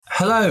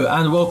Hello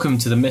and welcome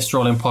to the Mist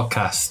Rolling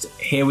podcast.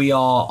 Here we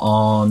are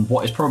on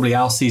what is probably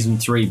our season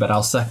 3, but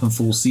our second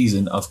full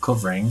season of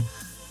covering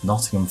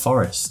Nottingham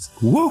Forest.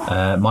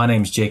 My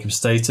name's Jacob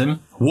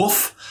Statham.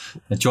 Woof.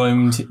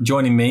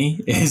 Joining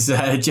me is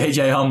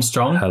JJ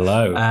Armstrong.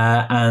 Hello.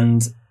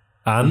 And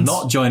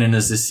not joining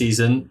us this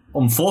season,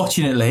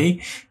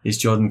 unfortunately, is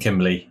Jordan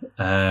Kimberley.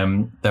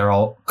 There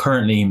are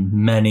currently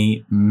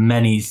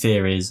many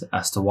theories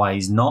as to why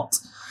he's not.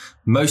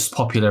 Most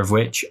popular of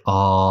which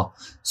are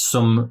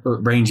some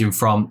ranging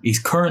from he's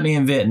currently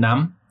in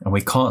Vietnam, and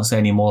we can't say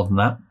any more than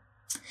that.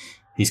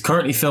 He's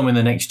currently filming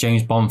the next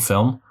James Bond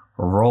film,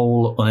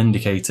 role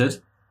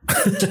unindicated.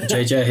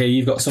 JJ, here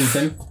you've got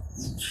something?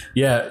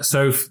 Yeah,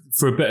 so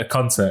for a bit of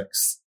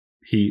context,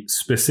 he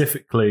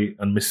specifically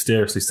and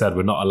mysteriously said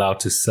we're not allowed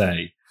to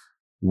say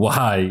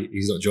why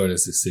he's not joining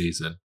us this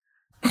season.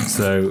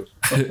 So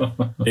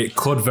it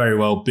could very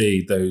well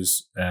be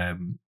those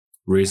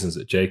reasons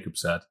that Jacob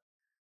said.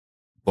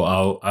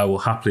 But I will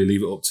happily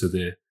leave it up to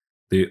the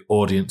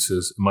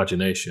audience's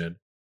imagination.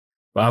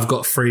 But I've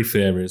got 3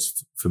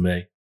 theories for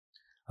me.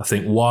 I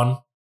think 1,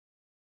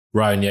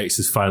 Ryan Yates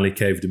has finally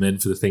caved him in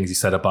for the things he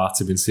said about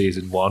him in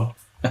season 1.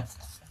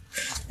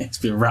 It's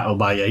been rattled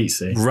by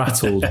Yatesy.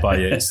 Rattled by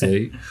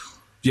Yatesy.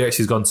 Yates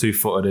has gone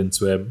 2-footed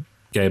into him.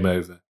 Game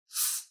over.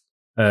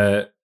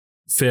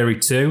 Theory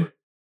 2,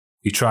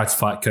 he tried to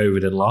fight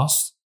COVID and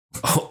lost.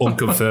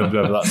 Unconfirmed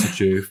whether that's the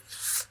truth.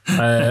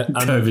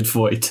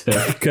 COVID-42.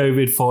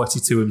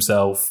 COVID-42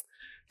 himself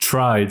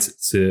tried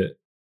to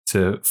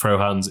throw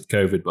hands at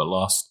COVID but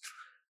lost.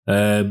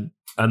 And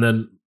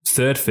then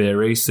third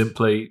theory,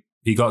 simply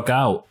he got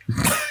gout.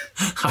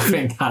 I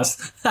think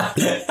that's...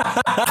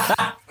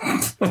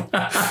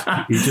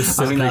 He just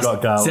simply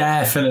got gout.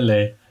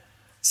 Definitely.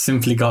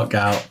 Simply got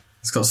gout.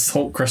 It's got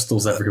salt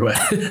crystals everywhere.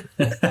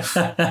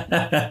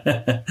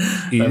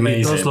 He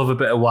does love a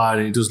bit of wine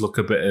and he does look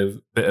a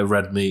bit of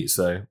red meat,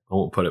 so I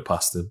won't put it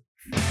past him.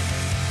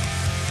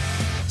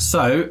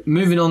 So,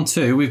 moving on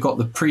to, we've got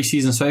the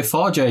pre-season so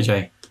far,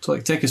 JJ. So,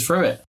 take us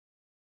through it.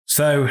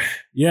 So,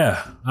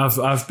 yeah,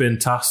 I've been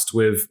tasked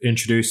with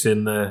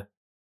introducing the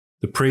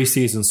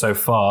pre-season so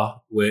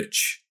far,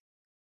 which,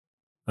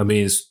 I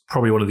mean, is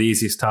probably one of the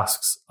easiest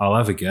tasks I'll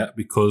ever get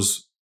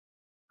because,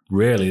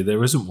 really,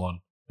 there isn't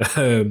one.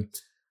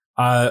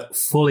 I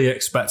fully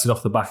expected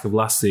off the back of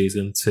last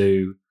season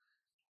to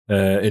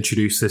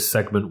introduce this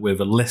segment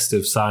with a list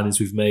of signings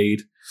we've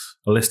made,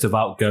 a list of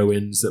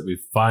outgoings that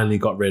we've finally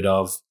got rid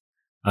of,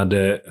 and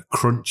a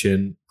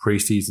crunching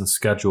pre-season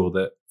schedule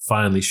that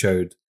finally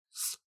showed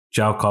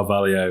João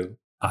Carvalho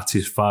at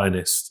his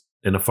finest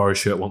in a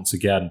Forest shirt once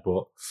again.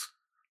 But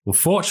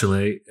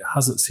unfortunately, it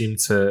hasn't seemed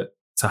to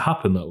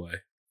happen that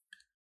way.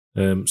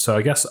 So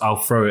I guess I'll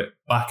throw it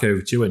back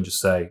over to you and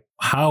just say,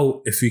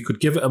 if you could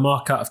give it a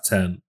mark out of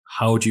 10,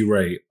 how would you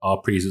rate our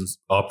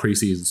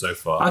pre-season so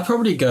far? I'd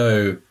probably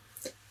go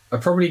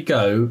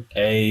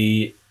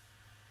a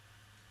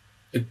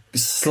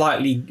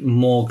slightly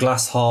more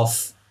glass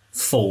half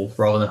full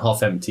rather than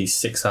half empty,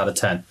 6 out of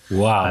 10.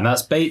 Wow. And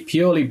that's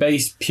purely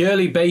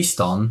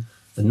based on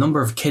the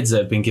number of kids that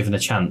have been given a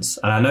chance.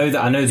 And I know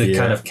the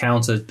kind of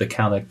counter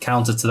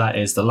to that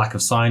is the lack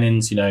of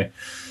signings. You know,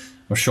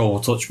 I'm sure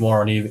we'll touch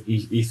more on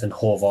Ethan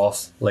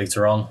Horvath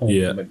later on. Or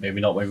maybe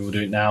not, maybe we'll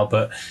do it now.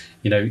 But,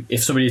 you know,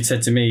 if somebody had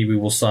said to me, we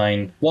will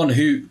sign one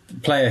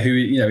player who,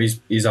 you know,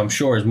 is I'm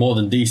sure is more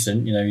than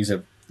decent. You know, he's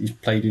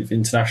played at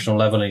international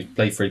level and he's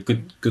played for a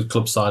good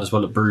club side as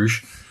well at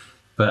Bruges.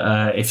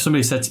 But if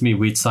somebody said to me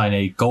we'd sign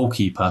a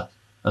goalkeeper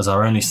as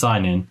our only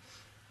signing,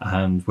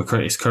 and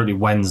it's currently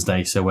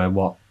Wednesday, so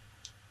we're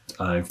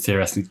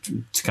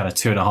theoretically kind of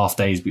 2.5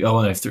 days.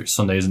 It's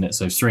Sunday, isn't it?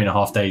 So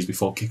 3.5 days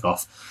before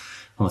kickoff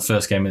on the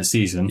first game of the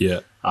season. Yeah,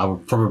 I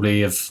would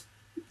probably have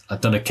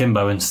done a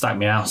Kimbo and stacked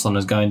my house on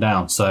us going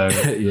down. So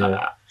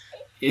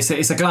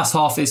it's a glass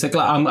half.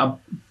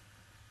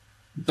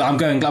 I'm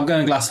going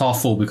glass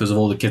half full because of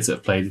all the kids that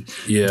have played.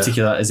 Yeah. In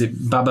particular, is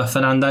it Baba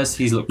Fernandez?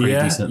 He's looked pretty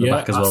decent at the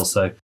back as well.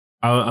 So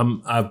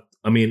I'll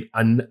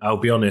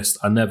be honest,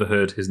 I never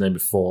heard his name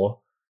before,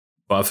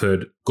 but I've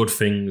heard good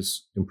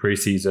things in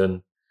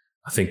pre-season.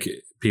 I think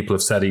people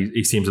have said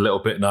he seems a little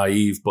bit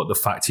naive, but the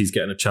fact he's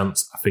getting a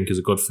chance, I think, is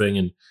a good thing,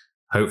 and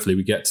hopefully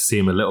we get to see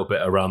him a little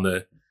bit around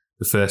the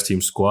first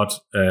team squad.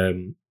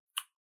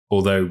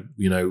 Although,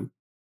 you know,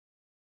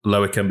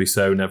 Loic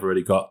Mbissoe never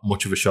really got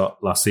much of a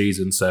shot last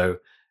season, so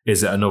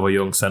is it another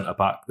young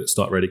centre-back that's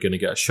not really going to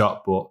get a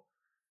shot? But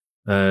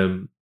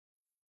on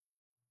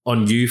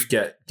youth,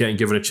 getting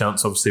given a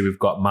chance, obviously we've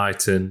got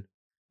Mighton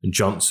and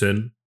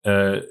Johnson,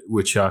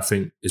 which I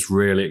think is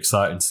really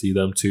exciting to see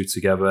them two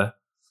together.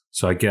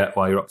 So I get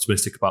why you're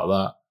optimistic about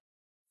that.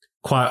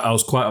 I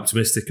was quite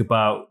optimistic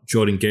about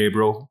Jordan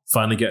Gabriel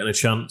finally getting a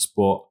chance,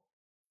 but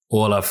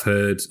all I've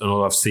heard and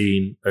all I've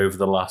seen over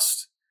the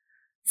last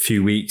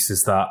few weeks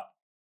is that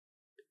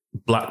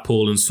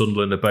Blackpool and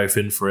Sunderland are both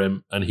in for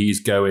him and he's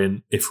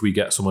going if we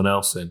get someone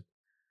else in.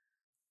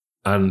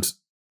 And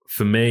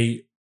for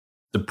me,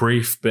 the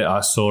brief bit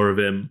I saw of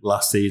him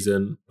last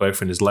season,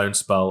 both in his loan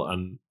spell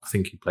and I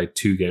think he played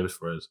 2 games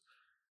for us,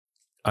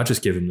 I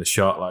just give him the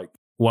shot. Like,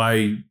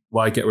 why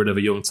get rid of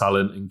a young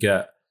talent and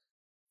get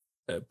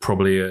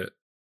probably a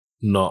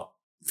not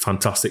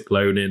fantastic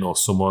loan in or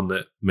someone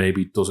that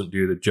maybe doesn't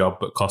do the job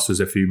but costs us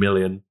a few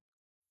million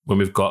when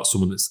we've got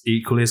someone that's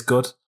equally as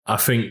good? I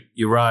think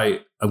you're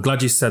right. I'm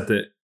glad you said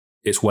that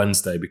it's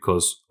Wednesday,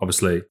 because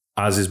obviously,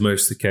 as is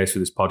most of the case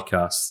with this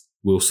podcast,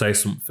 we'll say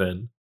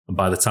something, and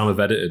by the time I've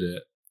edited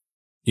it,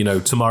 you know,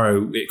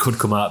 tomorrow it could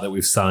come out that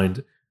we've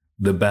signed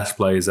the best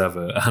players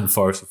ever and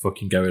Forest are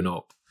fucking going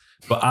up.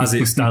 But as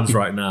it stands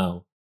right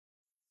now,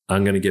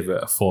 I'm going to give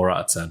it a 4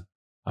 out of 10.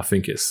 I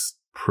think it's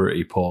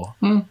pretty poor.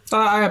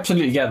 I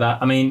absolutely get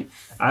that. I mean,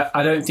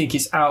 I don't think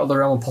it's out of the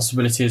realm of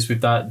possibilities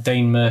with that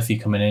Dane Murphy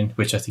coming in,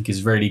 which I think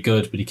is really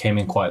good, but he came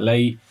in quite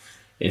late.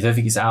 I don't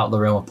think it's out of the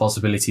realm of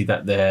possibility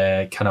that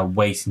they're kind of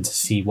waiting to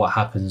see what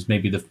happens.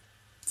 Maybe the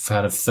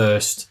kind of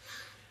first,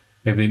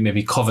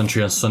 maybe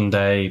Coventry on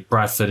Sunday,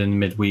 Bradford in the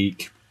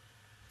midweek.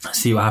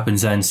 See what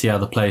happens then. See how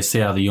the players, see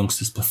how the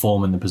youngsters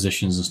perform in the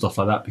positions and stuff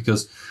like that.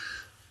 Because,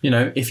 you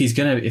know,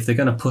 if they're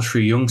gonna push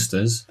through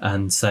youngsters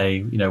and say,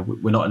 you know,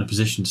 we're not in a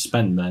position to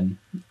spend, then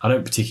I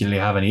don't particularly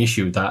have any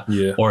issue with that.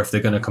 Yeah. Or if they're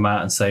going to come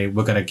out and say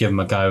we're going to give them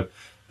a go,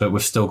 but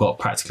we've still got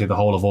practically the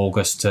whole of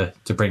August to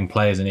bring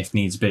players in if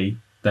needs be,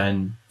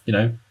 then, you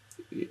know,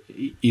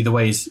 either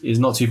way is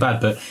not too bad.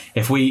 But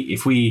if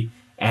we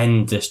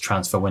end this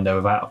transfer window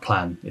without a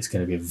plan, it's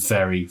going to be a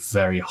very,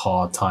 very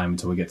hard time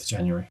until we get to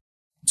January.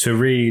 To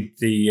read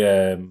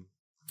the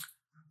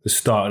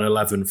starting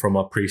 11 from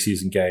our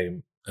pre-season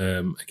game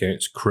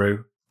against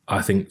Crewe,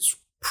 I think it's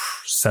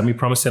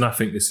semi-promising. I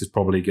think this is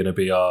probably going to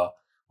be our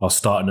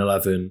starting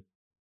 11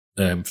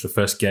 for the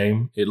first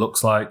game, it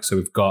looks like. So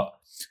we've got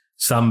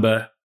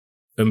Samba,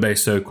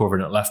 Mbeso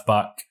covering at left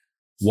back,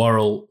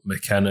 Worrell,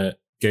 McKenna,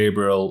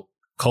 Gabriel,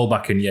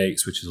 Colback and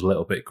Yates, which is a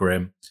little bit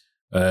grim,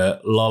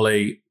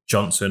 Lolly,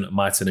 Johnson,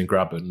 Mighton and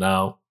Grabban.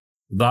 Now,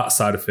 that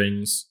side of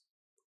things,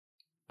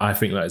 I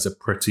think that is a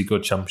pretty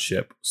good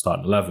Championship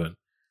starting 11.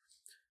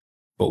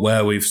 But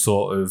where we've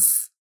sort of,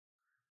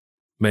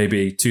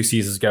 maybe 2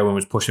 seasons ago when we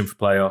was pushing for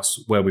playoffs,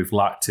 where we've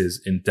lacked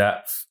is in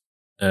depth.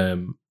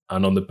 And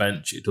on the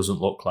bench, it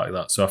doesn't look like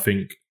that. So I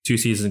think 2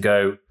 seasons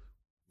ago,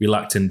 we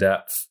lacked in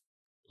depth.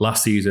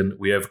 Last season,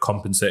 we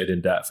overcompensated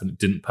in depth and it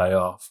didn't pay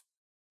off.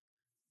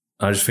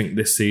 I just think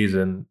this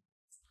season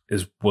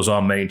was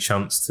our main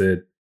chance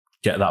to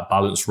get that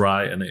balance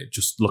right. And it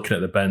just looking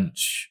at the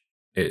bench,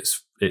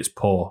 it's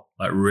poor,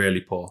 like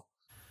really poor.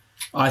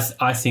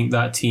 I think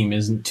that team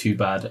isn't too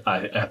bad.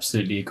 I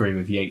absolutely agree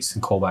with Yates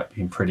and Colback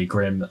being pretty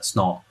grim. That's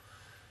not.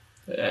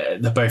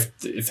 They're both,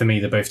 for me,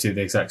 they both do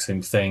the exact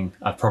same thing.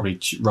 I'd probably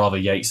rather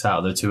Yates out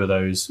of the two of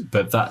those.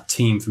 But that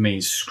team for me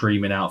is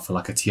screaming out for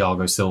like a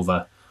Thiago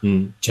Silva,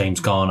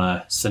 James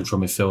Garner, central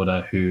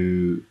midfielder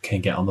who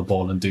can get on the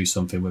ball and do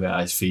something with it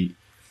at his feet.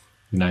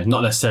 You know,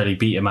 not necessarily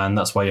beat a man.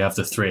 That's why you have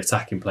the 3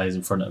 attacking players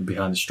in front and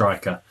behind the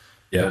striker.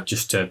 Yeah,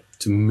 just to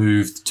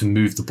move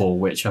the ball,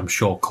 which I'm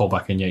sure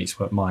Colback and Yates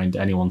won't mind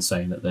anyone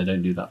saying that they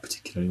don't do that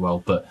particularly well.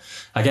 But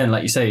again,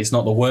 like you say, it's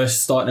not the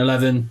worst starting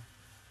 11.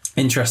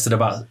 Interested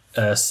about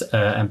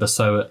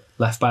Mbeso at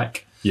left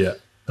back. Yeah,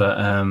 but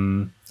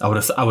I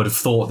would have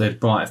thought they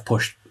might have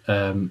pushed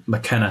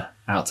McKenna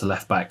out to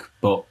left back.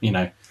 But you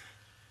know,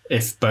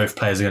 if both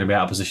players are going to be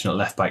out of position at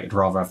left back, you'd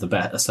rather have the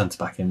better centre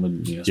back in,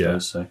 wouldn't you? I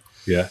suppose so.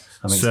 Yeah,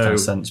 that makes kind of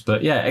sense.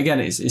 But yeah, again,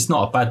 it's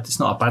not a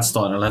bad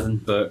starting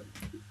 11, but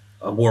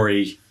I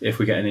worry if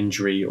we get an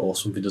injury or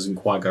something doesn't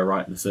quite go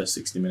right in the first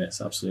 60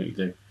 minutes. Absolutely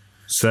do.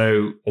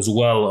 So as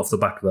well, off the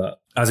back of that,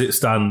 as it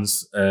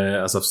stands,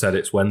 as I've said,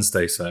 it's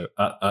Wednesday. So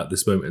at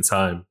this moment in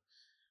time,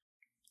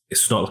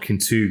 it's not looking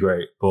too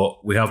great.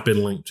 But we have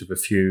been linked with a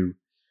few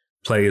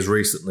players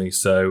recently.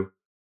 So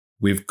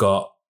we've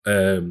got,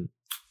 I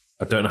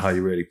don't know how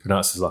you really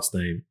pronounce his last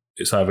name.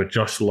 It's either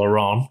Josh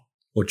Laurent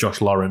or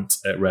Josh Laurent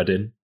at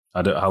Reading.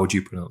 How would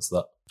you pronounce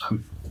that?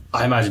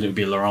 I imagine it would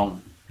be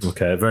Laurent.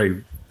 Okay,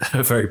 very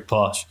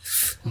posh.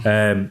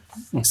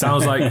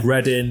 Sounds like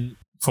Reading,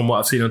 from what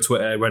I've seen on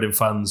Twitter, Reading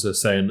fans are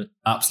saying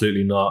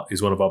absolutely not.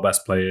 He's one of our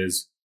best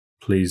players.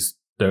 Please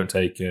don't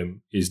take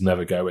him. He's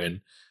never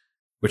going,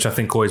 which I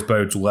think always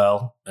bodes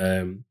well,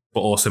 but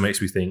also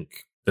makes me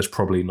think there's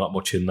probably not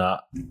much in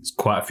that. There's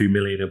quite a few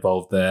million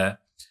involved there.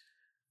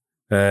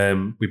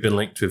 We've been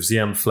linked with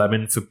Zian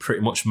Fleming for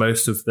pretty much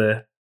most of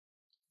the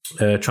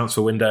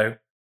transfer window.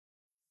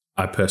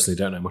 I personally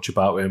don't know much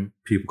about him.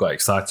 People got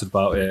excited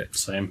about it.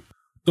 Same.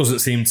 Doesn't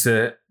seem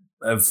to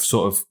have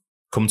sort of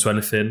come to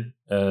anything.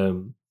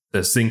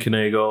 There's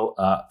Zinchenko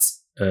at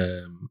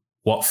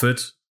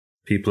Watford.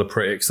 People are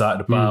pretty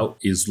excited about.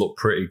 He's looked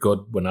pretty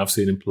good when I've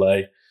seen him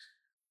play.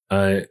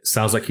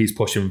 Sounds like he's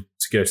pushing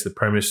to go to the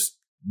Premier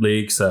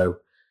League. So,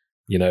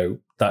 you know,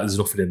 there's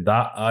nothing in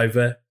that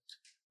either.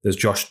 There's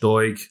Josh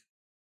Doig,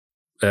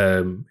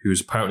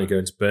 who's apparently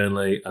going to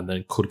Burnley and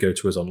then could go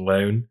to us on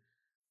loan.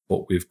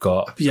 But we've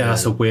got... Yeah,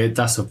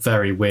 that's a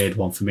very weird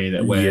one for me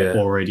that we're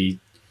already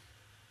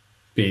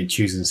being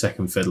choosing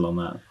second fiddle on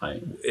that.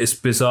 Like, it's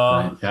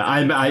bizarre.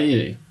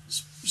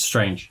 It's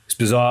strange. It's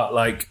bizarre.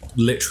 Like,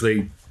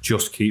 literally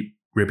just keep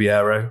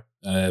Ribeiro.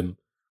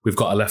 we've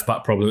got a left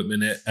back problem at the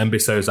minute.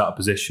 Mbisso's out of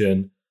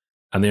position,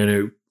 and the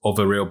only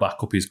other real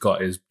backup he's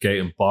got is Gate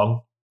and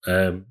Bong.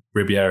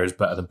 Ribiera is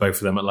better than both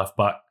of them at left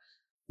back.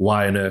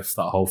 Why on earth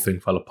that whole thing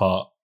fell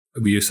apart?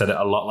 You said it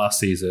a lot last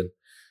season.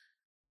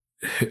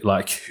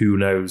 Like, who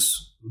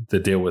knows the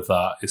deal with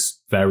that?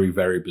 It's very,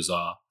 very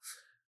bizarre.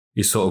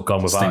 He's sort of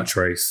gone without a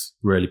trace.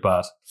 Really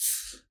bad.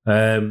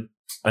 And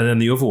then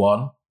the other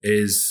one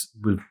is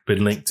we've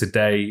been linked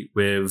today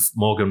with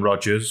Morgan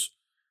Rogers,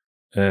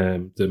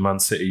 the Man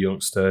City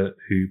youngster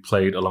who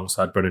played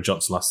alongside Brennan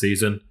Johnson last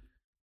season.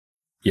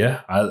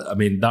 Yeah, I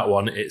mean, that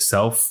one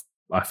itself,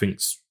 I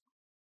think's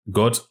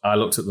good. I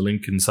looked at the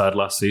Lincoln side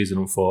last season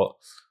and thought,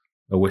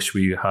 I wish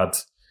we had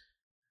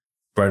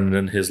Brennan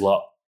and his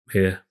lot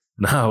here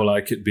now.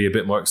 Like, it'd be a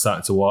bit more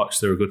exciting to watch.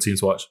 They're a good team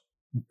to watch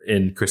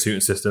in Chris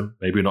Hughton's system.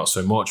 Maybe not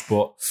so much,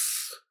 but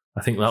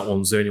I think that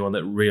one's the only one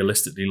that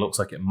realistically looks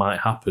like it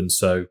might happen.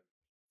 So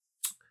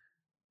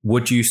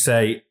would you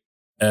say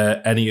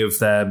any of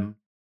them,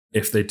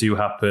 if they do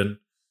happen,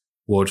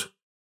 would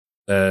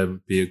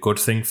be a good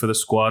thing for the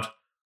squad?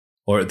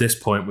 Or at this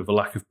point, with a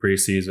lack of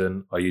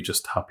pre-season, are you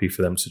just happy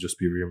for them to just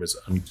be rumours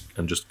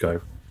and just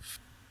go?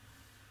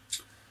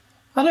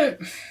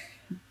 Looking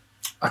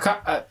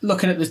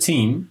at the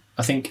team,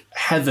 I think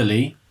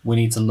heavily we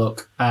need to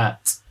look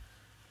at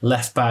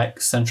left back,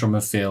 central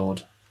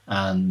midfield,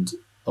 and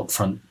up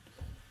front.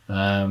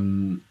 But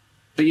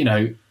you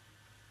know,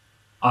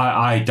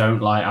 I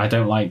don't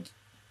like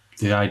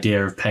the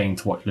idea of paying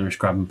to watch Lewis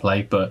Grabban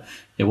play. But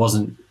it was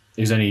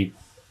only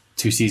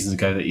 2 seasons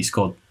ago that he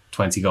scored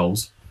 20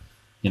 goals.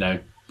 You know,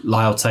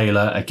 Lyle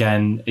Taylor,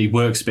 again, he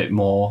works a bit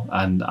more,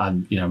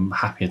 and you know, I'm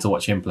happier to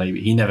watch him play, but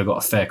he never got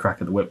a fair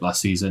crack at the whip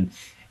last season.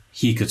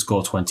 He could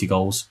score 20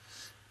 goals.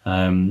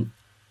 So,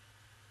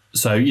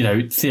 you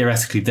know,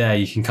 theoretically there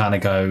you can kind of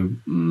go,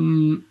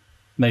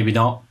 maybe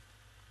not.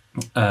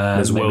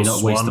 Maybe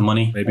not waste the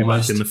money. Maybe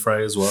almost back in the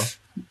fray as well.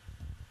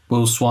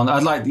 Will Swan,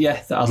 I'd like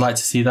to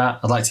see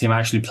that. I'd like to see him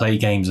actually play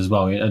games as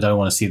well. I don't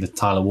want to see the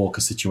Tyler Walker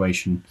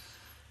situation.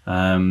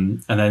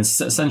 And then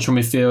central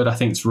midfield, I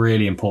think it's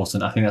really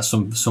important. I think that's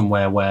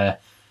somewhere where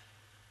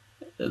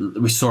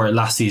we saw it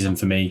last season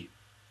for me.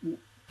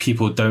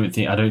 People don't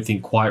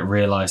think quite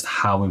realised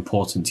how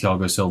important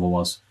Thiago Silva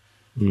was,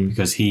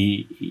 because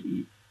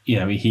he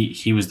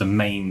was the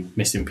main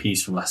missing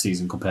piece from last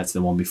season compared to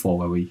the one before,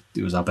 where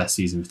it was our best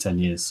season for 10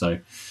 years. So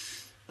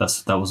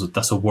that's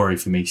a worry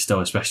for me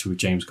still, especially with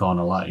James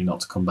Garner likely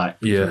not to come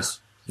back.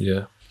 Because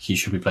he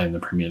should be playing in the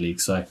Premier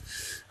League. So,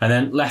 and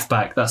then left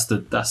back, that's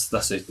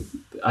it.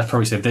 I'd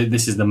probably say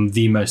this is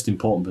the most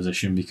important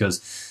position,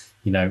 because,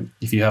 you know,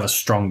 if you have a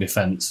strong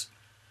defence,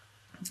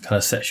 it kind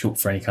of sets you up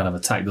for any kind of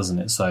attack, doesn't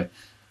it? So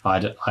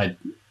I'd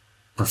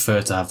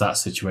prefer to have that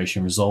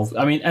situation resolved.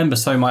 I mean,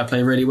 Mbissoe might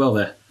play really well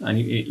there, and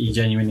he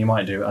genuinely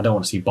might do. I don't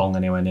want to see Bong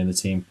anywhere near the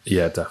team.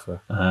 Yeah, definitely.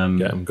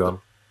 Get him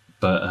gone.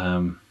 But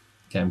I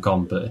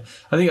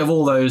think of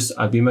all those,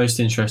 I'd be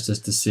most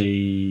interested to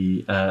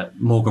see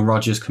Morgan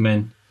Rogers come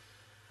in.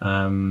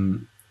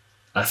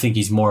 I think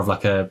he's more of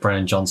like a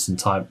Brennan Johnson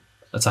type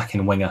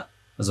attacking winger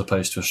as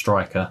opposed to a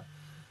striker.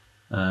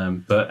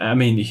 But I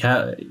mean,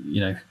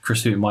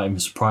 Chris Hughton might even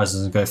surprise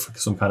us and go for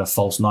some kind of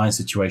false 9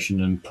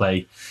 situation and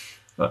play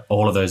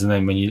all of those. And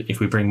then if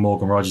we bring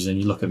Morgan Rogers in,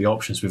 you look at the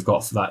options we've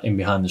got for that in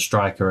behind the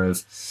striker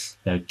of,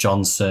 you know,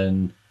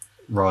 Johnson,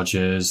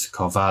 Rogers,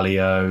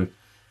 Carvalho,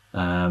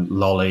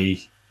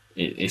 Lolly.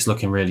 It's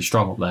looking really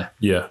strong up there.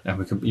 Yeah, and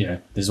we can, you know,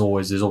 there's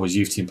always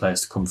youth team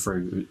players to come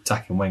through.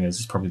 Attacking wingers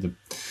is probably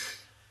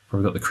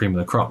got the cream of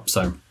the crop.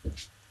 So,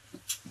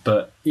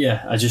 but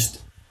yeah,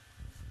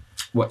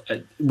 we're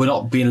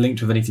not being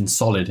linked with anything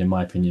solid, in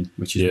my opinion,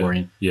 which is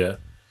worrying. Yeah,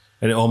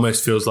 and it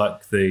almost feels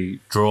like the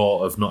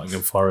draw of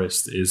Nottingham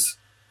Forest is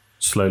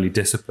slowly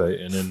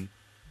dissipating, and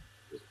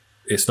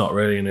it's not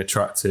really an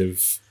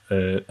attractive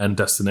end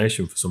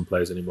destination for some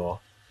players anymore.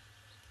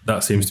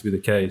 That seems to be the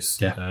case.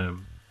 Yeah.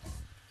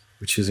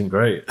 Which isn't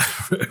great,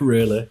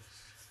 really.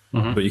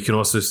 Mm-hmm. But you can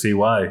also see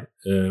why.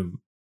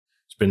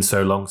 It's been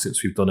so long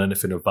since we've done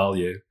anything of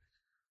value.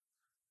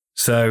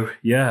 So,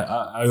 yeah,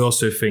 I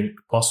also think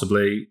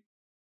possibly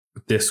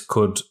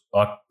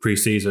our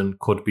pre-season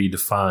could be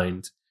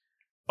defined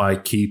by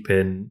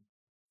keeping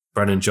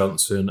Brennan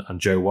Johnson and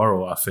Joe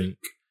Worrell. I think,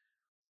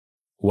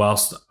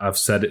 whilst I've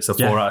said it's a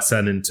 4 out of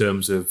 10 in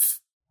terms of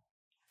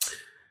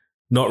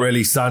not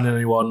really signing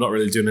anyone, not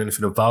really doing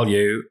anything of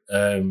value,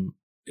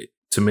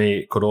 to me,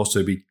 it could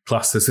also be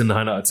classed as a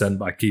 9 out of 10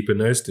 by keeping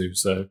those two.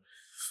 So,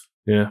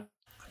 yeah.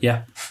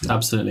 Yeah,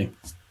 absolutely.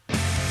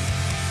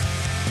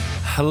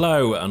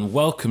 Hello, and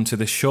welcome to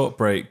this short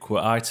break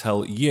where I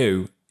tell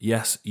you,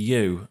 yes,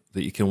 you,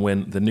 that you can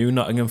win the new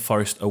Nottingham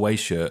Forest away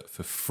shirt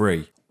for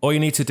free. All you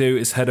need to do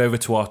is head over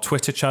to our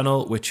Twitter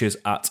channel, which is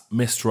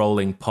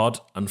 @MistRollingPod,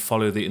 and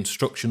follow the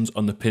instructions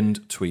on the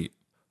pinned tweet.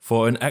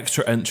 For an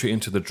extra entry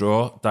into the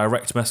draw,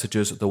 direct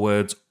messages the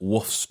words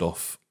 "Woof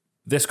Stuff."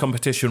 This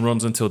competition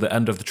runs until the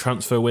end of the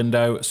transfer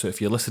window, so if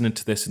you're listening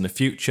to this in the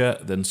future,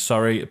 then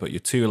sorry, but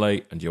you're too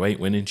late and you ain't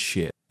winning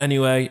shit.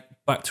 Anyway,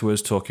 back to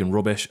us talking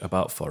rubbish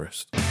about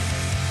Forest.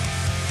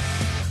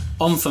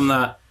 on from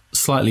that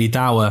slightly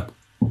dour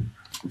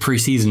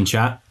pre-season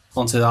chat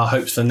onto our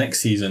hopes for next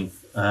season.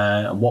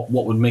 What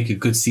would make a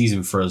good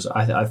season for us?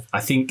 I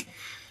think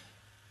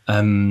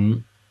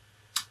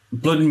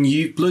blood and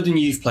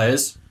youth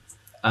players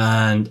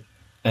and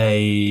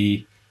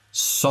a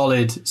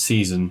solid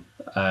season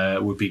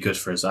would be good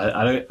for us.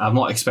 I'm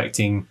not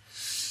expecting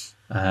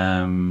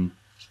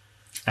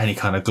any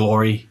kind of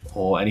glory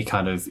or any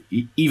kind of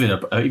even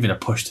a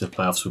push to the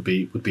playoffs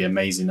would be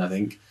amazing. I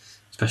think,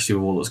 especially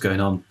with all that's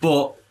going on.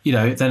 But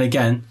then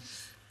again,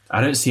 I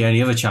don't see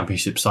any other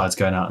championship sides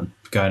going out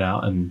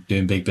and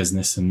doing big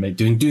business and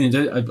doing.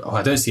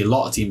 I don't see a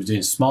lot of teams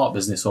doing smart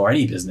business or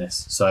any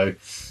business. So,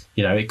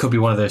 it could be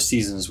one of those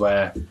seasons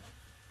where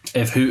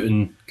if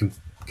Hooton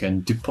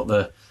can put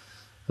the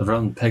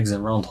round pegs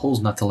in round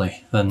holes,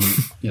 Natalie, then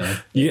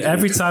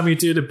every time you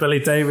do the Billy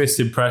Davis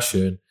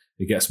impression,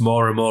 it gets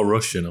more and more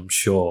Russian, I'm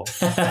sure.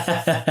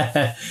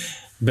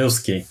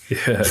 Bilski.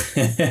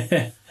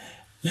 Yeah.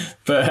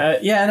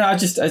 But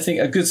I think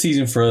a good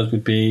season for us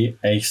would be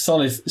a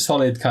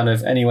solid kind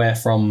of anywhere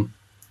from,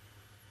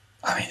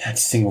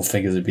 single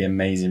figures would be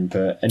amazing,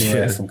 but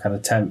anywhere from kind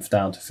of 10th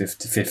down to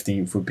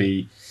 15th would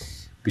be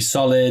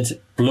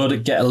solid.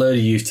 Get a load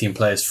of youth team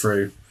players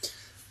through.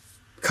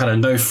 Kind of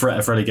no threat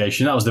of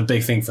relegation. That was the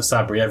big thing for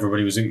Sabri.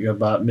 Everybody was thinking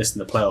about missing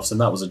the playoffs,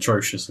 and that was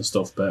atrocious and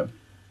stuff. But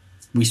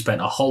we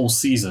spent a whole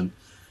season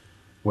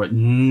where it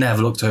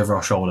never looked over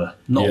our shoulder.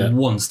 Not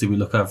once did we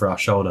look over our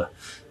shoulder,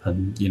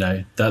 and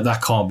that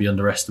can't be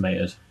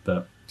underestimated.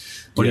 But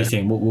what do you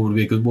think? What would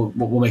be a good?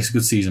 What makes a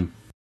good season?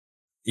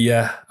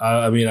 Yeah,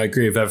 I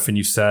agree with everything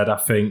you said. I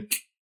think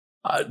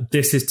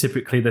this is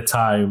typically the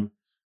time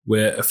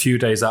we're a few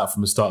days out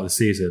from the start of the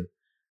season.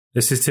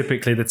 This is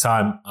typically the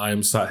time I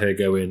am sat here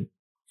going,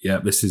 yeah,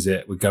 this is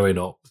it. We're going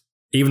up.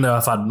 Even though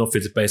I've had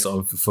nothing to base it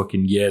on for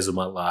fucking years of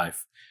my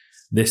life,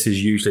 this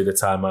is usually the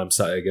time I'm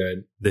sat here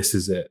going, this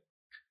is it.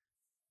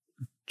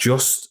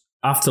 Just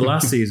after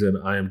last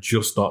season, I am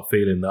just not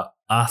feeling that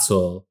at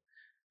all.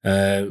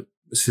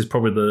 This is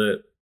probably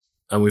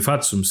and we've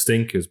had some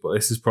stinkers, but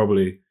this is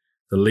probably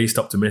the least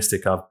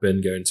optimistic I've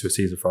been going to a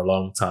season for a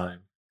long time.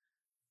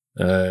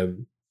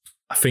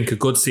 I think a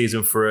good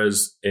season for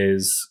us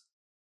is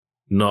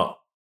not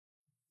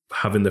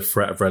having the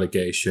threat of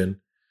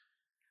relegation.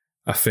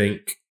 I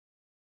think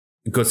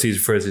a good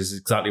season for us is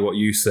exactly what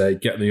you say,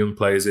 getting the young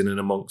players in and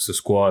amongst the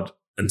squad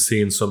and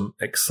seeing some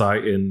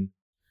exciting,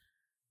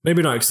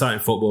 maybe not exciting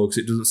football because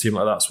it doesn't seem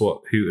like that's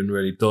what Hooton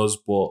really does,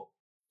 but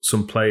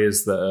some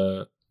players that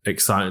are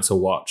exciting to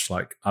watch,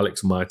 like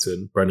Alex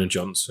Myton, Brennan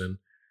Johnson,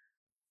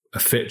 a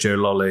fit Joe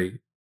Lolly,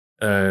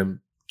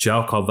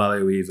 João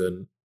Carvalho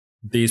even.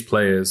 These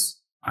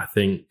players, I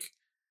think,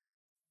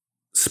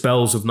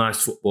 spells of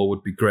nice football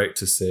would be great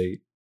to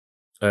see.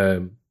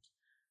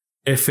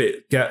 If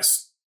it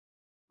gets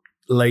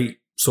late,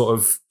 sort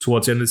of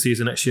towards the end of the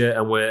season next year,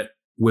 and we're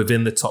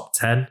within the top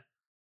 10,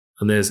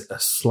 and there's a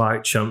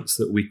slight chance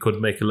that we could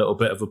make a little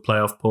bit of a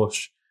playoff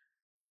push,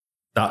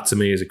 that to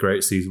me is a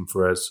great season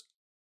for us.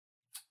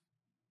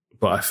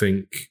 But I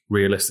think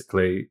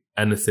realistically,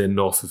 anything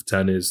north of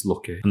 10 is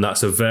lucky. And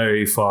that's a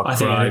very far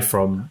cry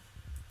from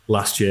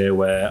last year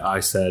where I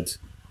said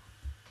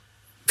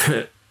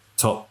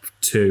top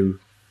 2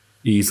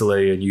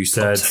 easily, and you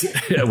said,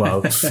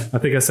 well, I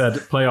think I said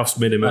playoffs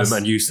minimum,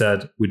 and you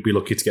said we'd be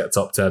lucky to get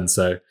top 10.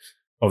 So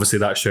obviously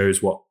that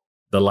shows what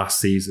the last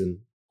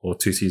season or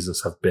 2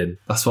 seasons have been.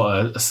 That's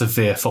what a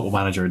severe football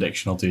manager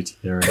addiction will do to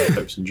your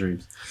hopes and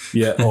dreams.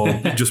 Yeah, or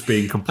just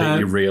being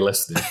completely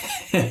realistic.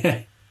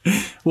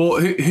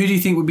 Well, who do you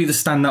think would be the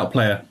standout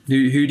player?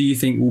 Who do you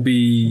think will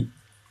be...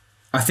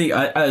 I think,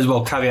 as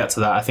well, caveat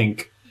to that, I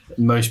think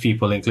most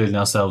people, including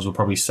ourselves, will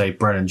probably say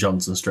Brennan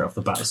Johnson straight off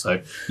the bat.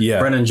 So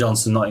Brennan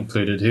Johnson not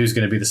included. Who's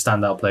going to be the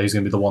standout player? Who's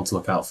going to be the one to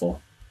look out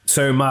for?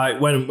 So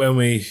when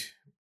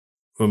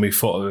we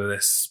thought of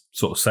this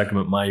sort of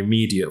segment, my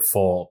immediate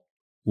thought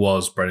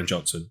was Brennan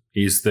Johnson.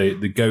 He's the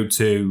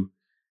go-to,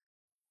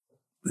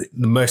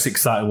 the most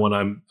exciting one.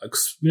 I've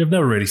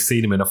never really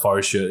seen him in a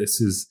Forest shirt.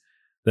 This is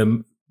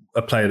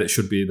a player that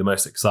should be the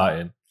most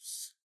exciting.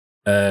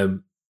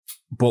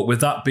 But with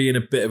that being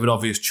a bit of an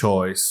obvious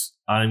choice,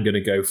 I'm going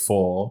to go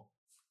for,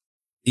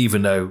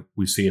 even though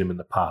we've seen him in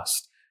the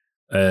past,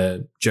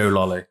 Joe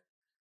Lolly.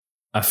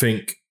 I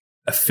think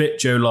a fit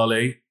Joe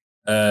Lolly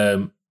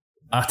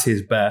at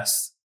his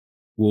best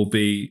will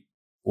be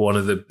one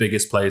of the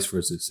biggest players for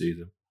us this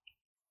season.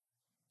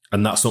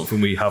 And that's something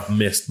we have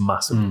missed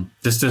massively.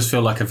 This does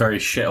feel like a very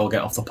shit or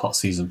get off the pot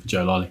season for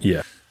Joe Lolly.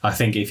 Yeah. I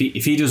think if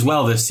he does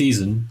well this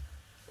season,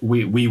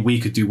 we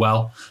could do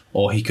well,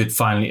 or he could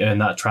finally earn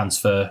that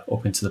transfer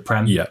up into the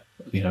Prem. Yeah.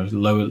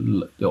 Lower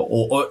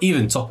or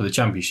even top of the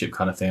Championship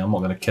kind of thing. I'm not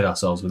going to kid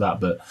ourselves with that,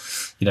 but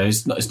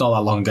it's not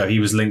that long ago he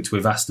was linked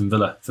with Aston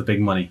Villa for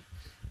big money.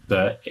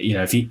 But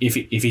if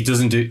he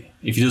doesn't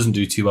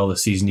do too well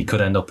this season, he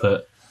could end up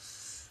at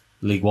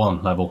League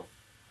One level.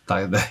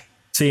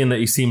 Seeing that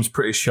he seems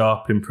pretty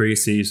sharp in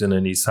pre-season,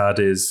 and he's had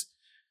his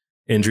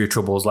injury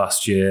troubles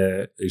last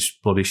year, his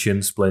bloody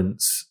shin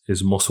splints,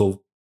 his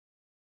muscle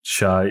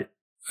shite.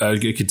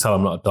 You can tell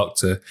I'm not a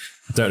doctor.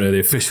 I don't know the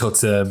official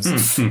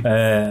terms.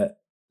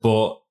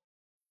 But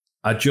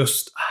I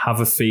just have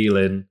a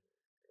feeling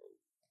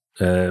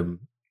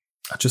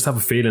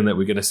that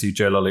we're going to see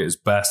Joe Lolley at his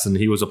best. And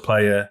he was a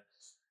player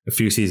a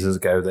few seasons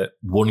ago that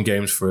won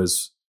games for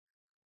us,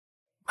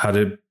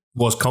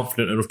 was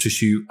confident enough to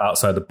shoot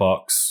outside the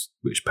box,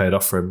 which paid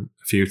off for him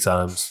a few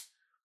times,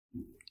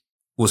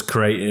 was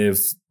creative,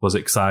 was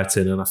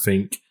exciting. And I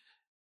think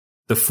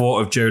the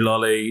thought of Joe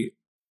Lolley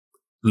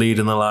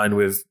leading the line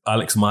with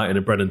Alex Martin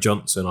and Brennan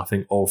Johnson, I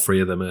think all three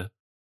of them are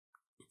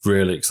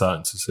really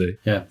exciting to see.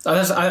 Yeah,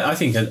 I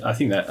think that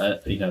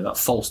that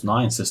false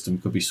nine system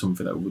could be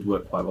something that would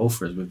work quite well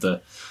for us with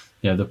the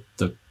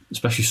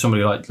especially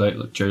somebody like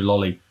Joe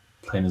Lolley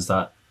playing as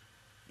that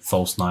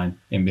false nine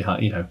in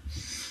behind,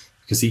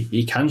 because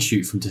he can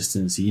shoot from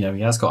distance. He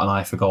has got an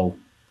eye for goal.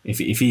 If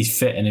he's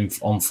fit and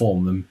on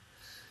form,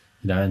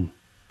 then and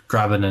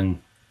grabbing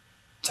and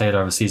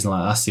Taylor of a season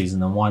like last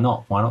season, then why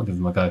not? Why not give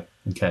him a go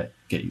and get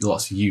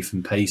lots of youth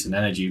and pace and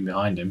energy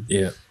behind him?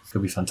 Yeah,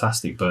 could be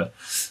fantastic. But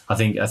I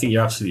think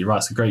you're absolutely right.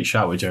 It's a great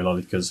shout with Joe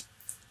Lolley because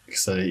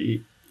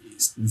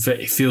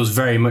it feels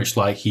very much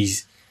like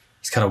he's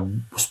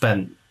kind of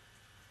spent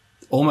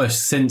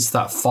almost since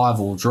that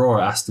 5-5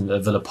 draw at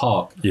Villa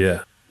Park.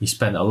 Yeah, he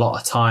spent a lot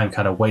of time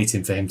kind of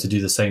waiting for him to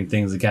do the same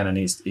things again, and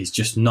he's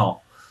just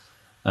not.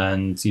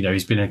 And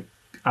he's been an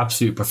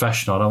absolute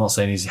professional. I'm not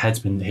saying his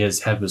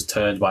head was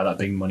turned by that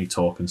big money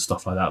talk and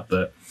stuff like that,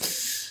 but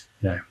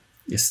I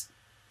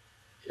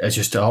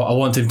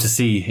want to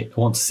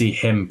see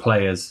him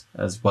play as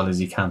well as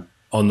he can.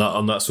 On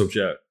that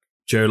subject,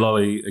 Joe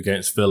Lolley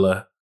against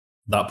Villa,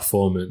 that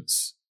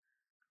performance.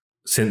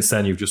 Since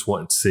then, you've just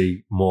wanted to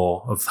see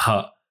more of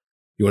that.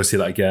 You want to see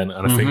that again,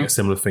 and I think a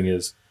similar thing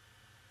is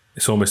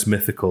it's almost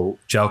mythical.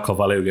 João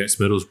Carvalho against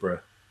Middlesbrough.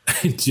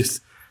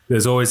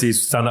 There's always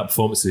these stand-up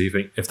performances. You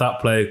think if that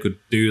player could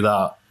do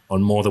that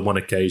on more than one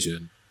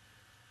occasion,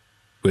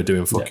 we're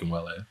doing fucking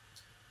well here.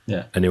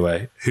 Yeah.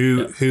 Anyway,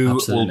 who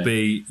will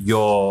be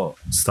your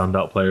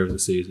standout player of the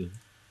season?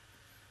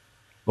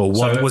 Or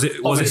what was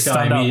it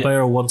standout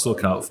player or one to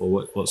look out for?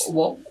 What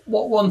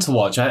one to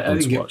watch? I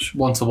think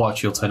one to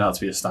watch you'll turn out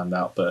to be a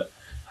standout, but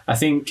I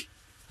think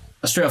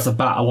straight off the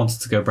bat I wanted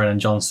to go Brennan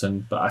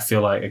Johnson, but I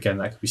feel like again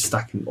that could be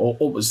stacking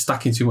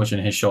too much on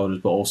his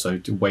shoulders, but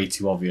also way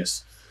too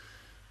obvious.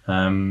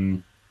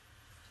 Thought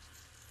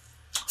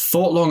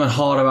long and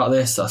hard about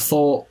this. I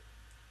thought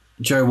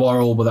Joe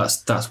Worrell, but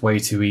that's way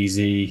too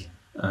easy.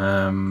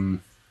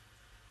 Ryan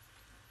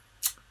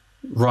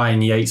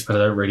Yates, but I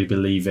don't really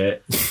believe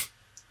it.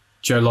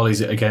 Joe Lolley's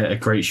again a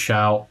great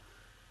shout.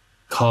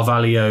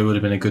 Carvalho would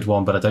have been a good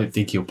one, but I don't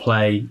think he'll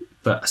play.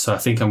 So I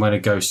think I'm going to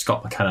go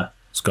Scott McKenna.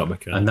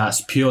 And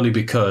that's purely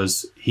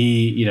because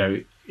he,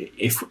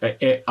 if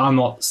I'm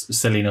not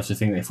silly enough to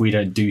think that if we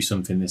don't do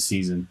something this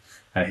season,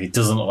 it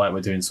doesn't look like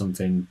we're doing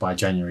something by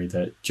January,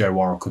 that Joe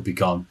Worrell could be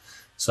gone.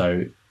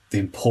 So the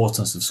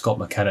importance of Scott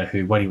McKenna,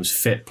 who when he was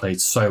fit played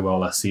so well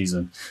last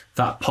season,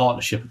 that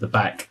partnership at the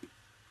back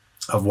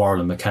of Worrell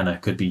and McKenna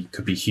could be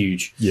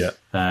huge. Yeah,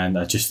 and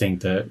I just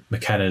think that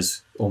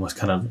McKenna's almost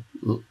kind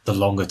of the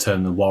longer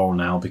term than Worrell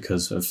now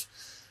because of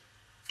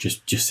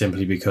just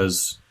simply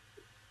because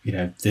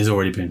there's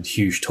already been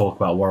huge talk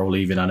about Worrell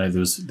leaving. I know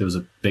there was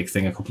a big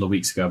thing a couple of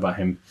weeks ago about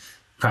him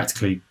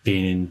practically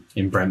being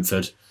in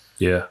Brentford.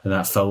 Yeah, and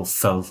that fell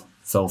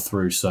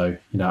through. So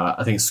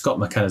I think Scott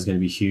McKenna's going to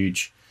be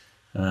huge.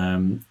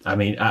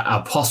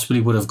 I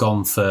possibly would have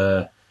gone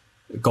for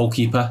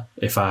goalkeeper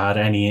if I had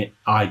any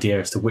idea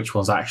as to which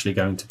one's actually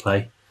going to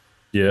play.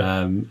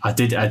 Yeah, I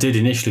did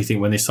initially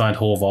think when they signed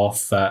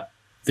Horvath that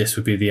this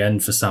would be the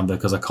end for Samba,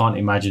 because I can't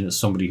imagine that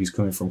somebody who's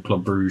coming from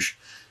Club Brugge,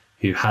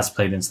 who has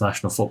played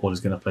international football, is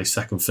going to play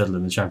second fiddle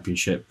in the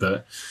Championship.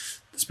 But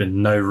there's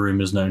been no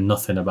rumours,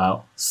 nothing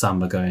about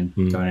Samba going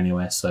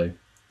anywhere. So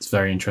it's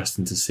very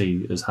interesting to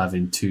see us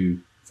having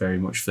two very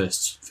much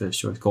first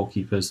choice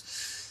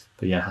goalkeepers.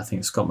 But yeah, I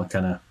think Scott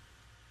McKenna.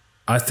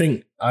 I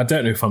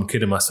don't know if I'm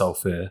kidding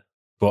myself here,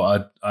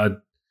 but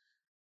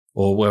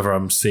or whether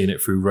I'm seeing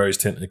it through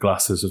rose-tinted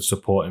glasses of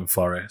supporting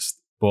Forest,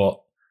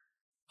 but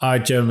I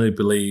generally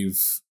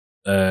believe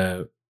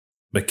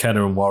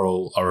McKenna and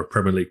Worrell are a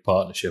Premier League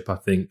partnership. I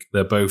think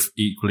they're both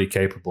equally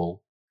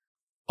capable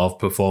of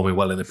performing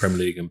well in the Premier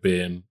League and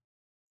being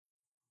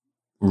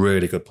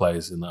really good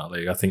players in that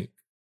league. I think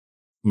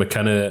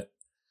McKenna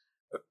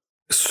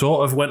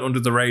sort of went under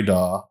the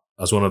radar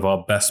as one of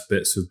our best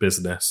bits of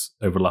business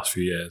over the last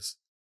few years,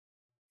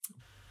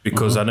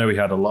 because I know he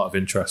had a lot of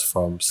interest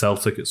from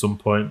Celtic at some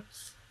point,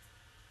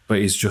 but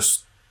he's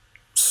just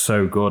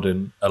so good,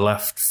 and a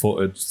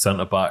left-footed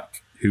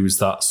centre-back who's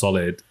that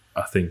solid,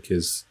 I think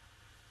is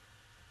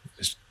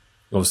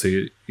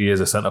obviously he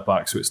is a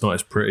centre-back, so it's not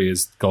as pretty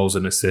as goals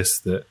and assists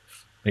that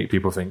make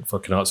people think,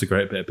 fucking hell, it's a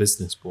great bit of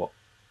business, but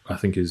I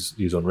think he's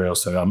unreal.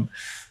 So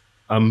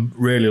I'm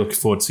really looking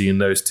forward to seeing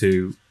those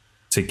two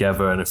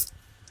together, and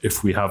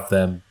if we have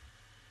them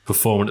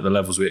performing at the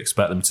levels we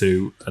expect them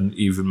to, and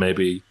even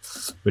maybe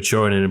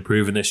maturing and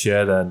improving this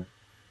year, then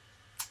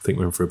I think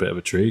we're in for a bit of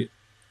a treat.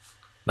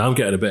 Now I'm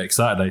getting a bit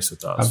excited.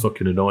 That's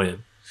fucking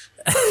annoying.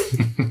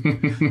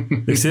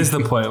 This is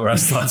the point where I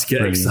start to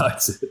get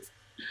excited.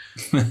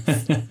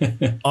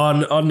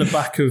 on the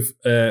back of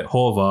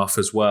Horvath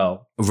as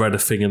well, I've read a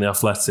thing in The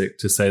Athletic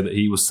to say that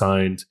he was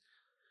signed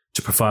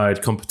to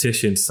provide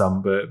competition to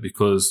Sambert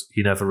because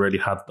he never really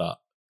had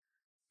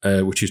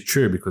that, which is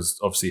true because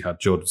obviously he had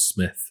Jordan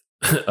Smith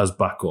as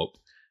backup.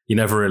 You're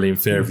never really in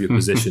fear of your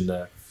position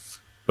there.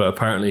 But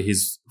apparently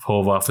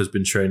Horvath has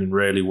been training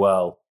really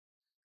well.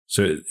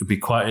 So it'd be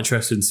quite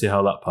interesting to see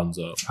how that pans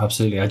out.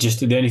 Absolutely.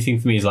 The only thing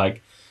for me is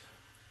like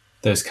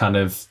those kind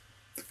of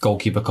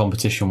goalkeeper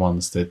competition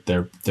ones, that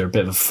they're a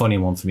bit of a funny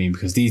one for me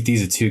because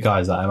these are two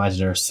guys that I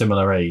imagine are a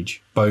similar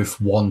age, both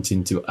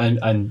wanting to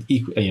and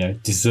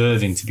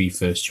deserving to be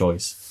first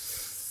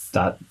choice.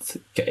 That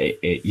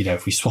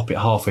if we swap it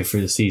halfway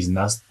through the season,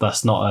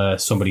 that's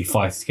not somebody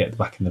fighting to get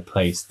back in the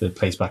place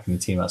back in the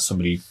team. That's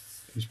somebody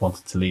who's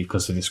wanted to leave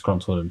because of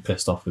disgruntled and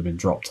pissed off they've been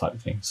dropped type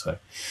thing. So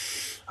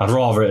I'd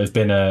rather it have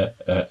been a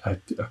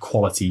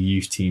quality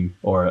youth team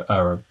or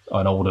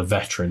an older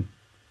veteran,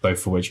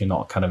 both of which you're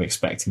not kind of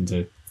expecting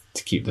to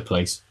keep the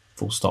place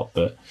full stop.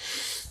 But,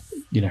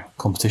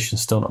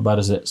 competition's still not bad,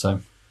 is it? So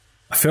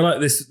I feel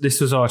like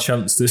this was our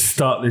chance to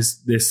start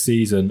this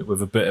season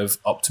with a bit of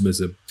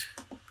optimism.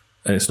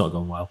 And it's not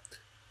gone well.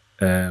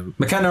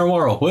 McKenna and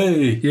Worrell,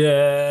 whey!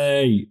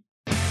 Yay!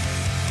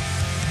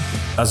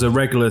 As a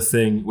regular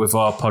thing with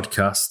our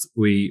podcast,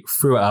 we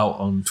threw it out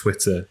on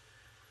Twitter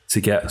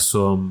to get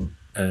some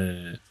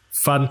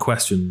fan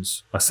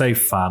questions. I say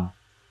fan,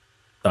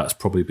 that's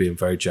probably being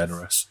very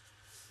generous.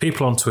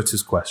 People on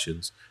Twitter's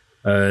questions.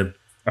 I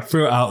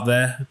threw it out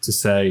there to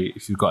say,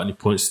 if you've got any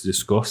points to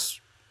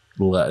discuss,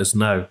 let us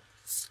know.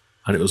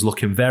 And it was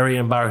looking very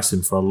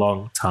embarrassing for a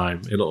long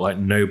time. It looked like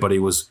nobody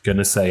was going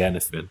to say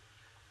anything.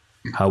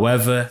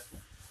 However,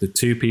 the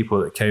two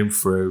people that came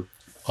through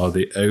are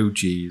the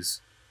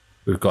OGs.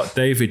 We've got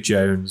David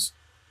Jones,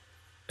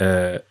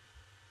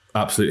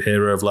 absolute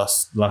hero of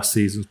last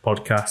season's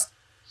podcast.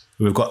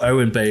 And we've got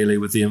Owen Bailey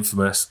with the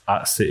infamous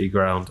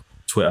 @CityGround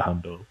Twitter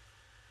handle.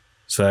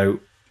 So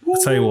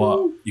I'll tell you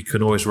what, you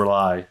can always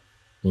rely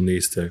on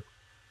these two.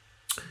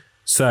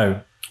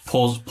 So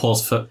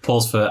pause for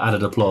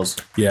added applause.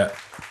 Yeah,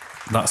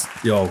 that's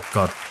oh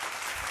god.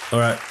 All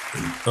right.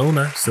 Oh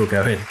no, still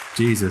going.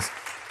 Jesus.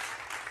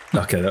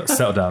 Okay, let's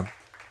settle down.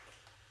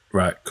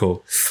 Right,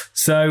 cool.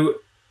 So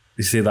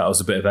you see, that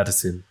was a bit of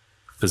editing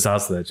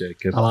pizzazz there,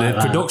 Jacob. Like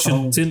the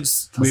production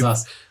since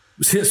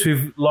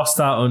we've lost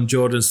out on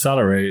Jordan's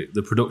salary,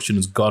 the production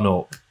has gone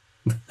up.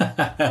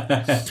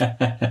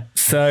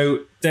 So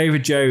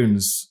David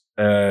Jones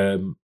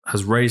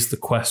has raised the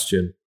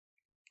question: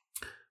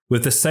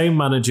 with the same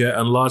manager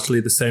and largely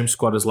the same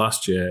squad as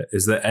last year,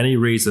 is there any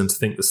reason to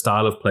think the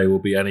style of play will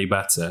be any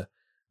better?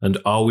 And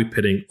are we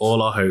pinning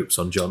all our hopes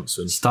on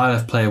Johnson? Style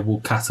of play will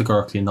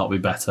categorically not be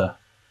better.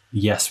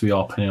 Yes, we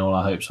are pinning all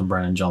our hopes on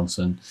Brennan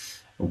Johnson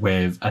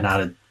with an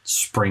added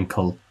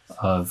sprinkle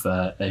of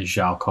a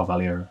João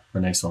Carvalho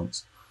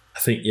renaissance. I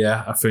think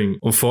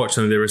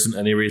unfortunately there isn't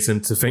any reason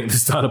to think the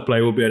style of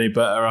play will be any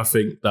better. I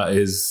think that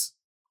is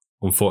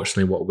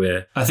unfortunately what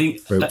we're I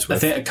think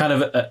kind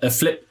of a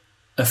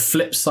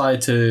flip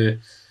side to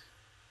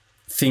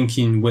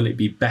thinking, will it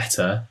be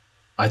better?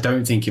 I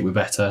don't think it would be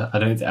better. I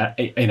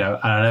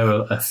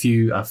know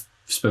I've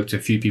spoke to a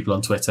few people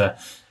on Twitter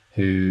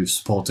who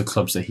support the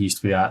clubs that he used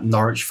to be at.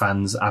 Norwich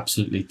fans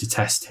absolutely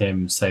detest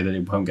him, say that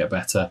it won't get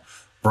better.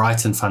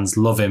 Brighton fans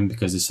love him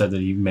because they said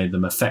that he made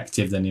them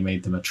effective, then he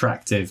made them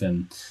attractive,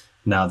 and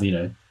now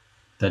they're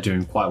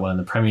doing quite well in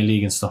the Premier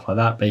League and stuff like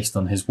that based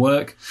on his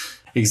work.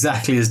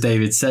 Exactly as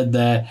David said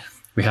there,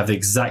 we have the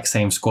exact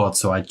same squad,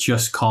 so I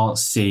just can't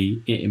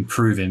see it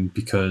improving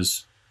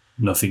because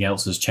nothing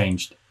else has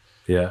changed.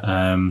 Yeah.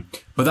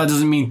 But that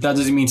doesn't mean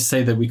to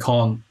say that we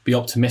can't be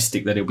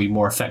optimistic that it'll be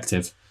more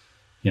effective.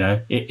 We've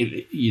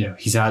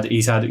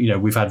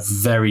had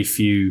very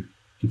few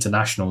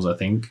internationals, I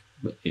think,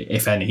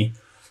 if any.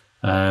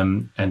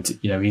 And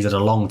he's had a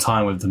long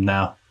time with them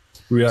now.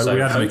 We had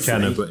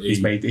McKenna, but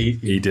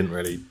he didn't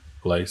really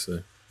play.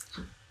 So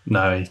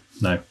no.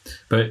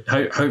 But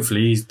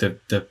hopefully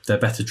they're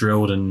better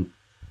drilled and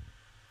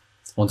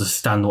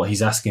understand what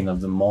he's asking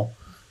of them more.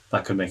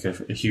 That could make a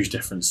huge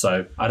difference.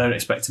 So I don't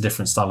expect a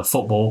different style of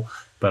football,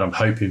 but I'm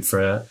hoping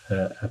for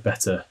a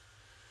better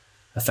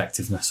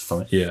effectiveness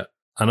from it. Yeah,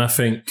 and I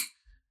think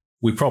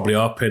we probably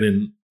are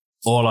pinning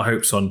all our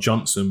hopes on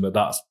Johnson, but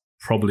that's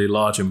probably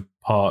large in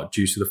part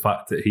due to the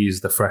fact that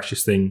he's the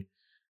freshest thing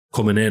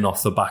coming in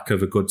off the back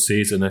of a good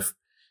season.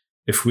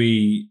 If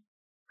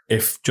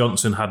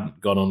Johnson hadn't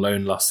gone on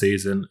loan last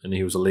season and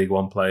he was a League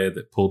One player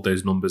that pulled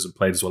those numbers and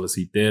played as well as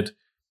he did,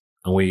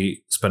 and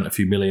we spent a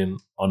few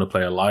million on a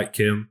player like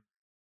him,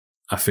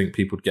 I think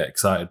people would get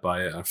excited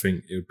by it. I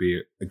think it would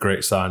be a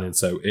great signing.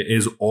 So it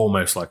is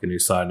almost like a new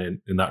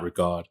signing in that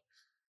regard.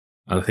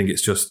 And I think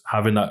it's just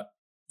having that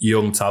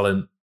young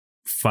talent,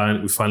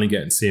 we're finally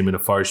getting to see him in a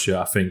Forest shirt.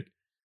 I think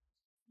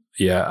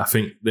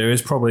there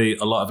is probably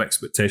a lot of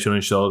expectation on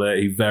his shoulder.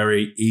 He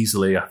very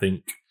easily, I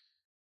think,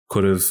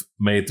 could have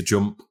made the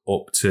jump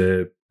up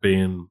to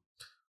being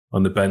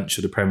on the bench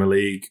of the Premier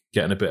League,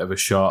 getting a bit of a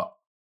shot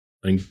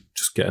and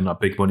just getting that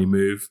big money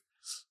move.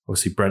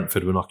 Obviously,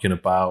 Brentford were knocking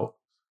about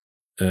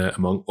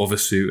among other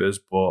suitors,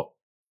 but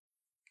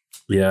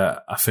yeah,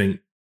 I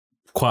think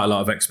quite a lot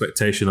of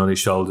expectation on his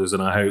shoulders,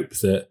 and I hope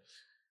that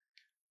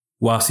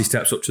whilst he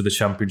steps up to the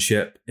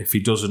Championship, if he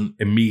doesn't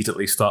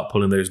immediately start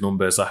pulling those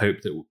numbers, I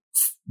hope that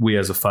we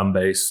as a fan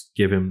base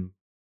give him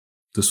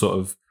the sort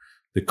of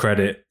the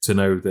credit to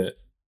know that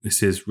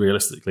this is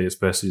realistically his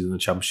first season in the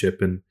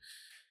Championship, and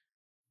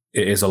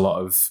it is a lot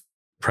of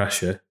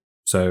pressure.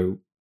 So,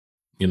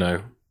 you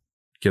know,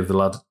 give the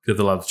lad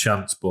a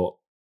chance. But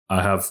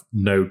I have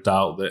no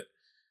doubt that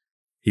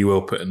he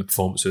will put in the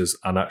performances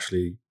and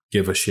actually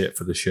give a shit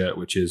for the shirt,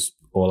 which is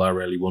all I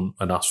really want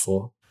and ask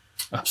for.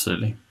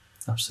 Absolutely.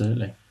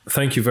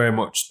 Thank you very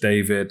much,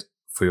 David,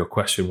 for your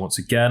question once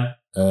again.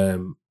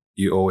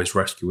 You always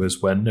rescue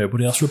us when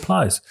nobody else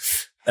replies.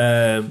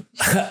 And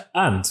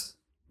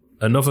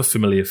another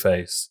familiar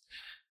face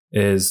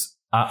is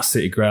at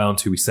City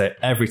Ground, who we say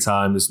every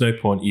time. There's no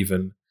point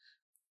even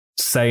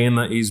saying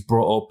that he's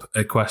brought up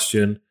a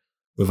question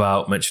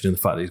without mentioning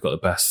the fact that he's got the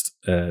best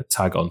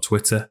tag on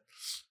Twitter.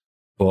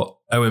 But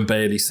Owen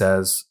Bailey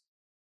says,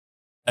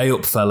 "Hey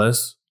up,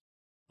 fellas."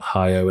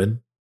 Hi,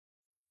 Owen.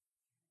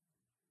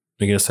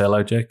 Are you going to say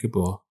hello, Jacob?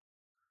 Or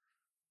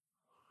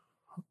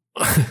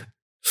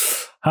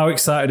how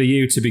excited are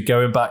you to be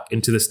going back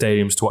into the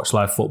stadiums to watch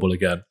live football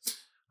again?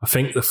 I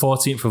think the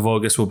 14th of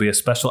August will be a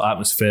special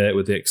atmosphere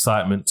with the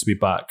excitement to be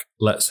back.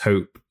 Let's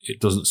hope it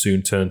doesn't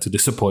soon turn to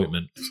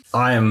disappointment.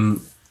 I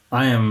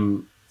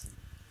am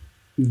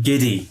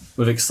giddy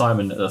with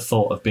excitement at the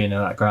thought of being in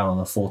that ground on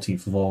the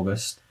 14th of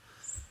August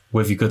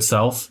with your good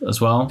self as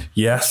well.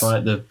 Yes.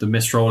 Right, the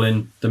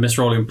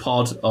misrolling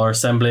pod are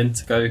assembling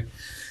to go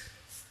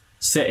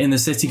sit in the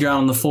City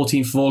Ground on the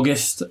 14th of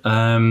August.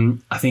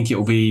 I think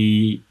it'll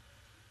be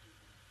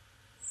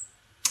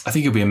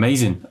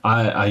amazing.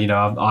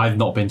 I've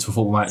not been to a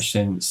football match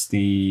since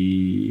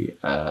the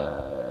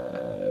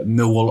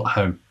Millwall at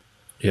home.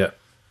 Yeah.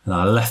 And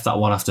I left that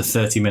one after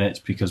 30 minutes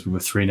because we were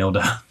 3-0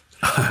 down.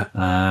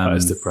 That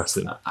is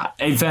depressing.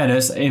 In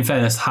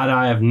fairness, had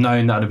I have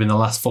known that would have been the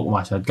last football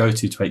match I'd go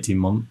to 18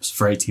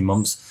 months,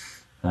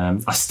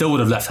 I still would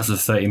have left after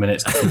 30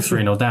 minutes because we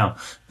were 3-0 down.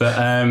 But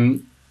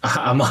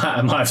I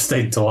might have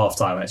stayed until half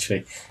time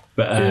actually.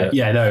 But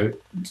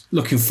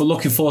looking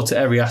forward to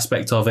every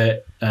aspect of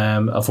it.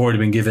 I've already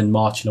been given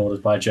marching orders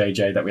by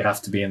JJ that we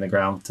have to be in the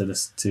ground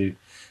to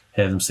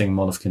hear them sing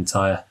Mull of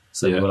Kintyre.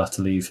 So we will have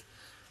to leave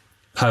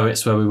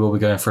Poets, where we will be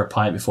going for a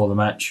pint before the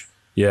match.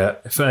 Yeah,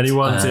 if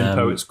anyone's in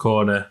Poets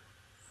Corner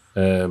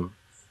and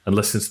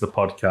listens to the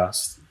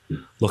podcast,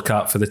 look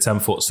out for the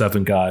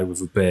 10'7" guy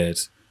with a beard,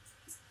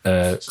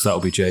 because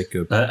that'll be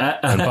Jacob.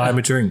 And buy him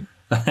a drink.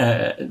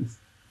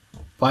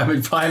 Buy him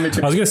a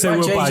drink. I was going to say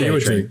we'll buy you a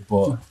drink,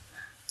 but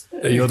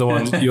you're the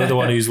one. You're the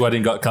one whose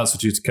wedding got cancelled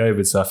due to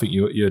COVID, so I think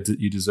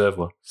you deserve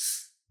one.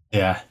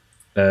 Yeah,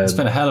 it's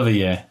been a hell of a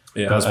year.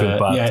 It has been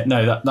bad. Yeah,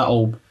 no,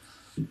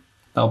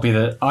 that'll be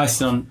the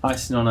icing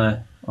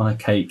on a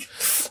cake,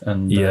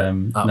 and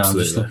I'm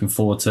just looking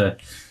forward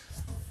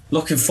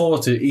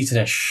to eating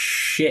a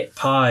shit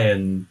pie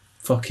and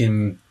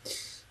fucking,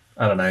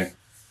 I don't know,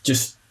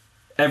 just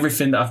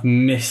everything that I've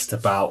missed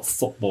about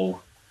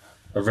football.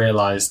 I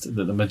realised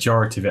that the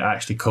majority of it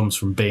actually comes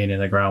from being in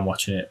the ground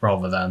watching it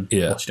rather than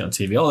watching it on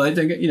TV. Although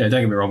don't get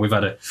me wrong, we've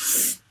had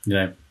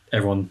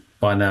everyone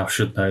by now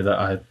should know that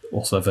I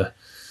also have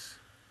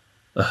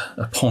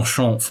a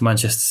penchant for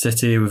Manchester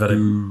City.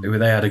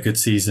 They had a good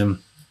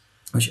season,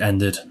 which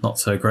ended not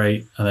so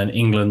great, and then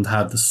England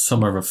had the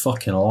summer of a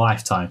fucking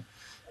lifetime,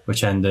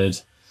 which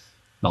ended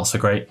not so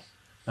great.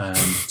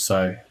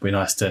 So it'd be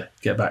nice to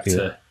get back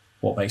to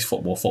what makes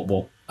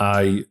football.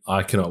 I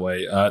cannot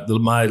wait.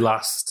 My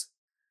last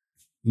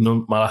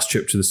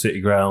trip to the City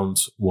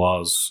Ground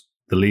was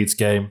the Leeds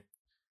game,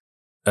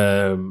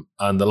 and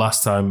the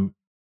last time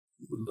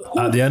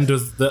at the end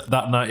of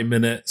that 90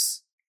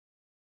 minutes,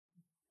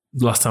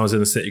 the last time I was in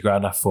the City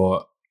Ground, I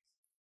thought,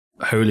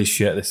 holy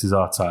shit, this is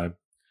our time.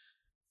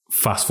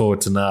 Fast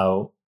forward to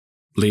now,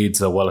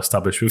 Leeds are well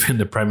established within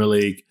the Premier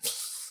League,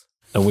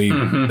 and we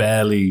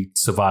barely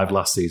survived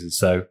last season.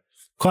 So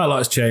quite a lot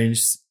has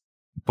changed,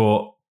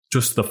 but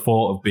just the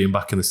thought of being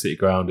back in the City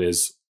Ground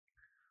is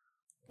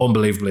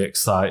unbelievably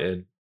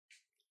exciting.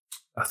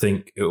 I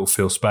think it will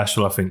feel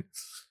special. I think,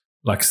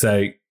 like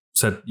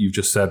you've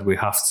just said, we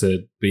have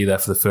to be there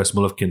for the first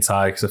Mull of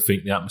Kintyre, because I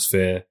think the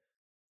atmosphere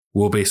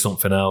will be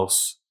something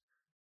else.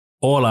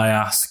 All I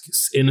ask,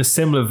 in a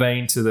similar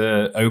vein to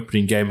the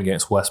opening game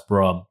against West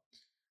Brom,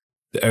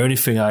 the only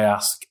thing I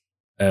ask,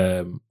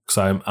 because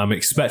I'm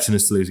expecting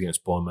us to lose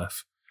against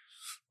Bournemouth,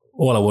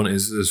 all I want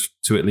is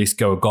to at least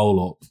go a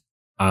goal up,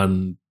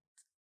 and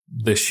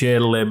the sheer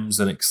limbs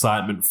and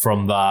excitement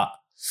from that,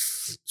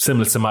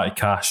 similar to Matty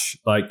Cash,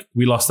 like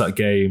we lost that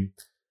game,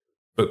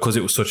 but because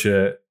it was such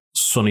a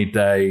sunny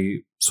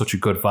day, such a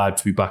good vibe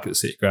to be back at the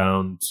City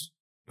Ground,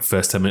 the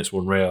first 10 minutes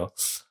were unreal.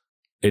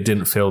 It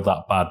didn't feel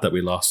that bad that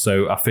we lost.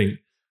 So I think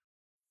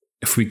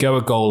if we go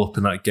a goal up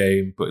in that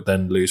game, but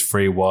then lose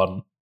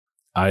 3-1,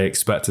 I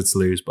expected to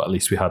lose, but at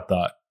least we had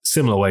that.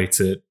 Similar way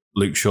to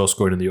Luke Shaw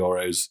scoring in the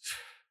Euros.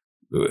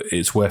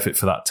 It's worth it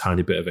for that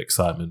tiny bit of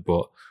excitement.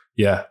 But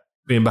yeah,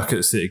 being back at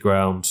the City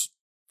ground,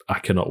 I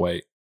cannot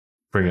wait.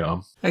 Bring it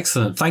on.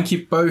 Excellent. Thank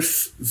you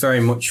both very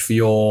much for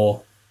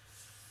your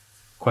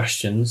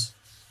questions.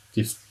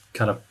 You've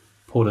kind of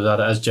pulled us out,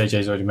 as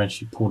JJ's already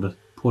mentioned, you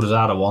pulled us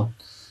out of one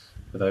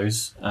for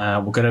those.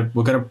 We're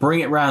gonna bring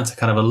it round to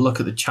kind of a look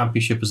at the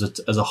Championship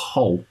as a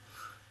whole,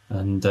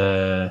 and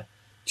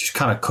just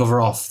kind of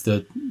cover off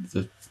the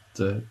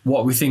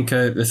what we think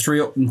the 3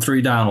 up and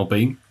 3 down will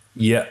be.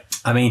 Yeah.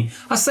 I mean,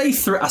 I say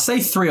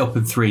 3 up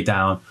and 3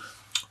 down.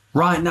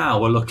 Right now,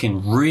 we're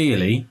looking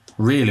we're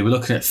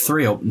looking at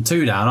 3 up and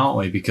 2 down, aren't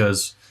we?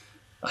 Because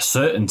a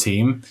certain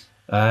team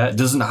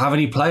doesn't have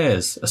any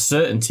players. A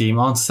certain team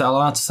aren't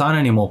allowed to sign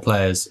any more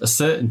players. A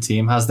certain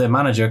team has their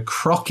manager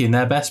crocking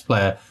their best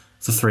player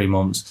for 3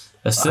 months.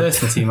 A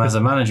certain team has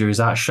a manager who's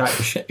out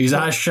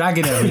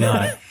shagging every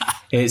night.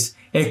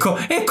 It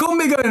couldn't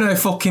be going no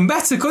fucking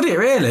better, could it?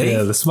 Really?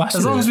 Yeah, the smash.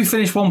 As long as we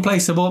finish one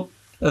place above,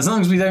 as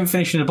long as we don't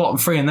finish in the bottom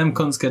 3 and them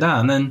cunts go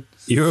down, then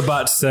you were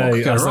about to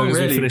say as long as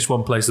we finish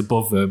one place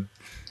above them.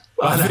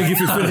 I think if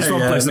we finish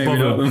one place above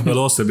them, we'll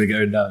also be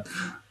going down.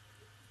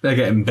 They're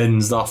getting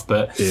binsed off,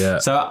 but yeah.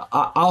 So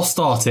I'll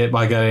start it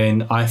by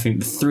going. I think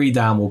the 3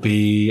 down will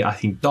be. I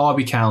think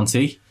Derby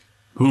County.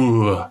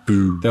 Ooh,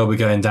 boo. They'll be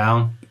going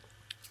down.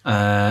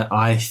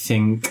 I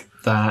think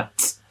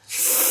that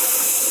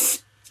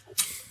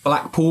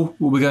Blackpool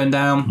will be going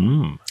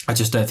down. I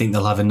just don't think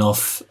they'll have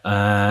enough.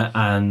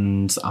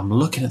 And I'm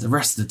looking at the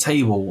rest of the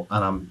table,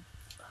 and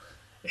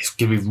it's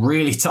going to be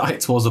really tight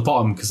towards the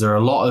bottom because there are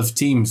a lot of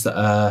teams that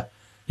are.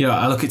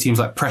 I look at teams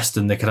like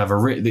Preston. They could have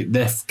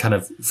they're kind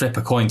of flip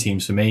a coin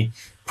teams for me.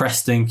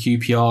 Preston,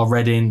 QPR,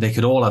 Reading. They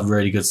could all have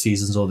really good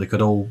seasons, or they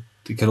could all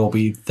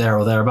be there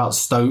or thereabouts.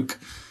 Stoke,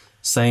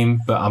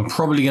 same. But I'm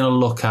probably going to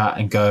look at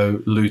and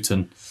go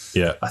Luton.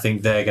 Yeah, I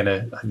think they're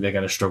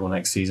gonna struggle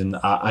next season.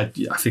 I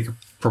think I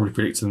probably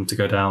predict them to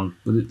go down.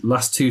 The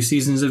last 2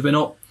 seasons have been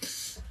up.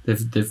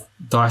 They've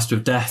diced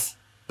with death,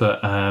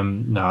 but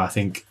no, I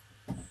think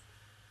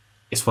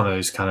it's one of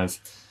those kind of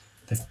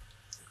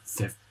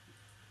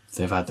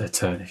they've had their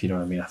turn, if you know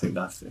what I mean. I think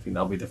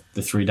that'll be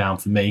the 3 down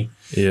for me.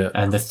 Yeah,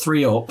 and the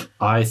 3 up,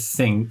 I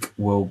think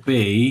will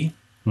be.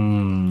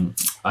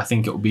 I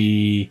think it will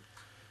be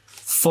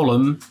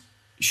Fulham,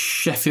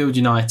 Sheffield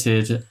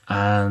United,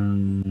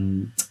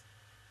 and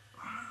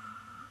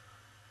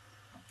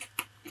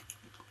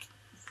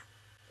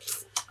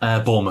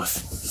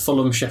Bournemouth.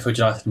 Fulham, Sheffield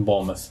United, and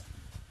Bournemouth.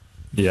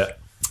 Yeah.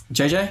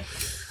 JJ?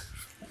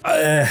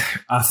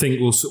 I think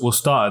we'll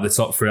start at the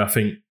top 3. I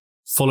think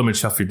Fulham and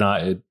Sheffield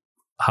United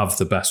have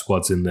the best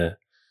squads in the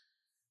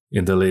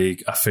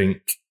league. I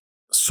think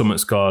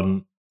something's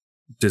gone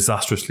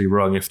disastrously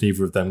wrong if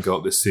neither of them go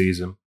up this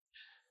season.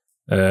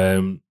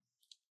 I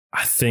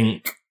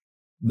think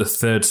the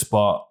 3rd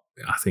spot,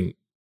 I think,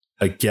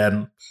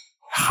 again,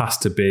 has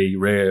to be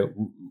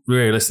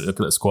realistic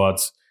looking at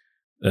squads.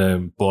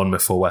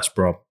 Bournemouth or West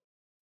Brom.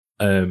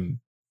 But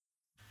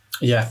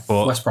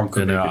West Brom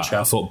could be a good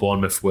shout. I thought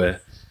Bournemouth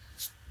were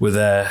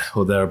there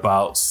or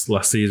thereabouts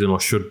last season, or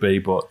should be,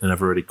 but they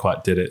never really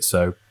quite did it.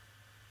 So,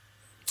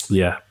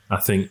 yeah, I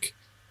think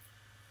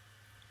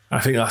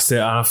that's it.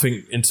 And I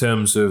think in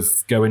terms of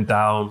going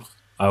down,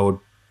 I would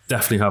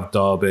definitely have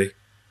Derby.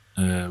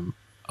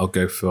 I'll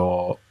go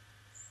for.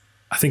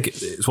 I think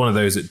it's one of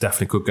those that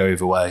definitely could go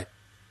either way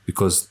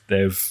because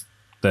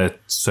they're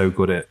so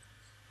good at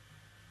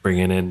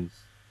bringing in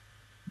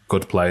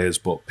good players,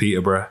 but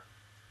Peterborough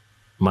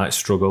might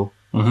struggle,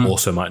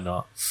 also might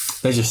not.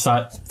 They just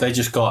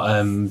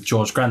got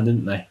George Grant,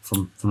 didn't they,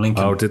 from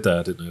Lincoln? Oh, did they?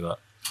 I didn't know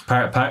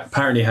that.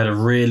 Apparently, had a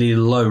really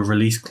low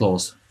release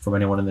clause from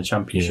anyone in the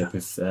Championship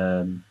if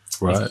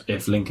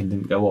Lincoln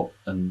didn't go up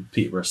and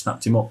Peterborough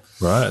snapped him up.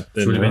 Right,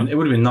 it would have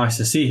been nice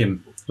to see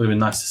him. Would have been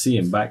nice to see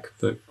him back,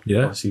 but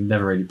obviously he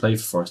never really played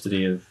for Forest, did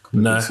he?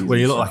 No, well,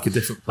 he looked like a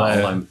different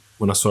player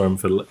when I saw him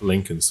for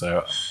Lincoln,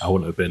 so I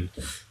wouldn't have been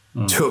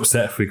too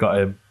upset if we got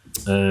him.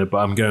 But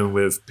I'm going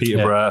with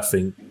Peterborough. Yeah. I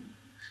think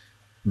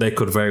they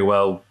could very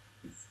well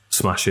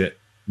smash it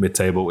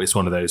mid-table. It's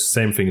one of those.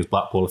 Same thing as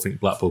Blackpool. I think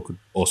Blackpool could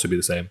also be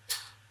the same.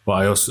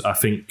 But I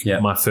think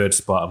my 3rd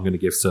spot I'm going to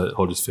give to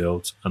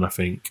Huddersfield, and I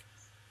think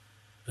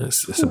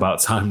it's about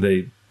time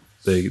they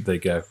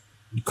go.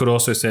 You could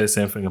also say the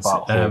same thing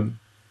about Hull.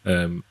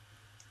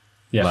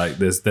 Like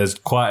there's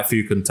quite a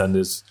few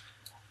contenders.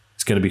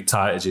 It's going to be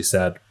tight, as you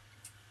said,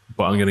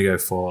 but I'm going to go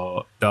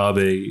for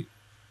Derby,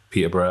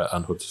 Peterborough,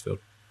 and Huddersfield.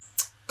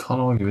 Can't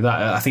argue with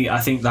that. I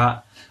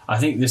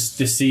think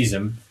this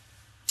season,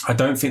 I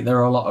don't think there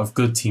are a lot of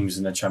good teams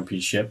in the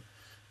Championship,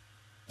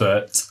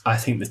 but I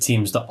think the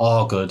teams that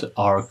are good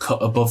are a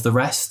cut above the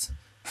rest.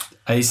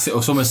 It's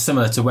almost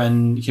similar to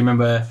when you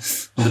remember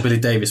under Billy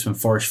Davis when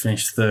Forest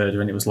finished 3rd,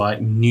 when it was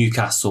like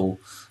Newcastle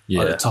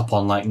at the top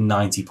on like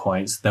 90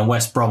 points, then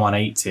West Brom on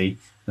 80,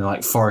 and and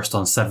like Forest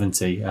on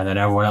 70, and then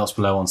everyone else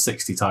below on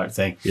 60 type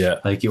thing. Yeah.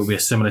 I think it will be a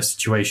similar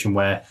situation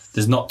where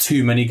there's not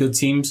too many good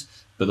teams,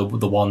 but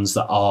the ones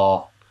that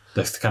are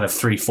the kind of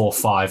 3, 4,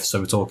 5. So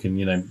we're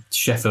talking,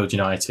 Sheffield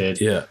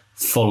United,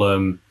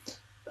 Fulham,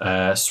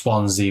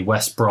 Swansea,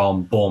 West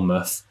Brom,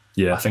 Bournemouth.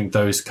 Yeah. I think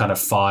those kind of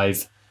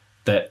 5,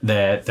 that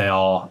they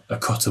are a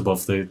cut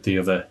above the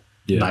other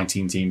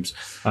 19 teams.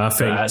 I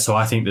think so.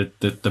 I think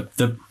that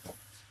the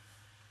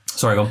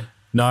sorry, go on.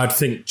 No, I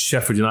think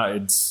Sheffield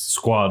United's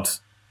squad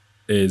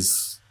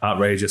is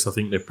outrageous. I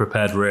think they've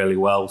prepared really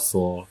well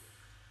for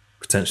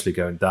potentially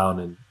going down,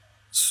 and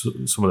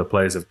some of the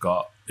players they've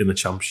got in the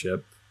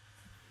Championship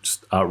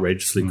just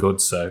outrageously good.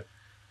 So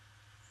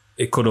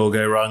it could all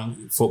go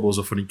wrong. Football's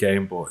a funny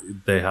game, but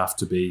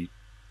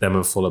them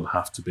and Fulham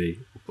have to be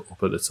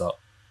up at the top.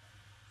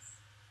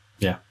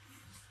 Yeah.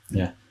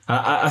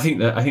 I think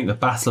the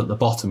battle at the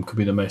bottom could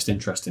be the most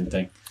interesting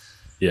thing.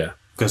 Yeah.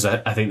 Because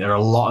I think there are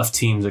a lot of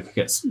teams that could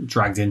get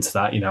dragged into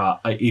that.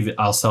 Even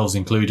ourselves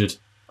included.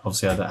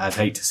 Obviously, I'd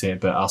hate to see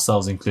it, but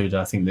ourselves included,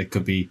 I think it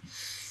could be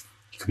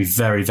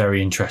very,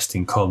 very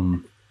interesting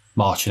come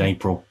March and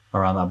April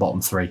around that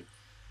bottom 3.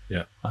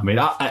 Yeah. I mean,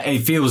 it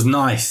feels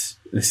nice.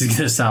 This is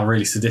going to sound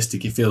really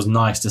sadistic. It feels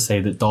nice to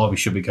say that Derby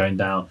should be going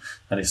down,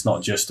 and it's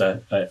not just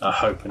a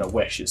hope and a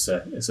wish. It's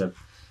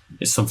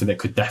something that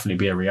could definitely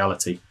be a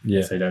reality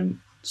if they don't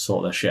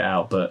sort their shit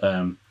out. But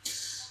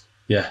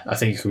I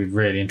think it could be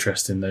really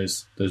interesting,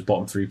 those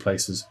bottom 3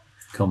 places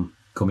come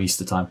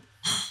Easter time.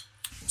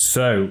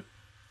 So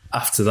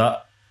after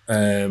that,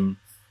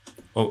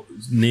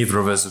 neither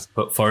of us have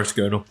put Forest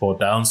going up or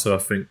down. So I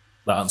think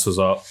that answers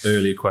our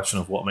earlier question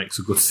of what makes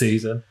a good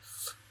season.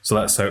 So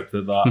let's hope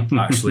that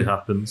actually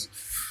happens.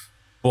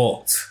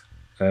 But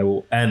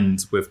we'll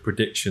end with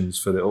predictions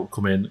for the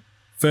upcoming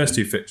first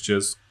 2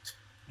 fixtures.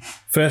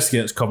 First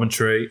against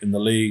Coventry in the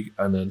league,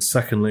 and then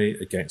secondly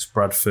against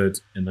Bradford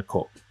in the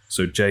cup.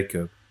 So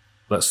Jacob,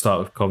 let's start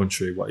with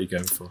Coventry. What are you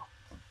going for?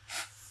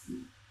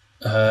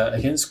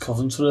 Against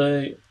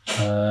Coventry,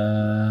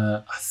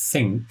 I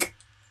think...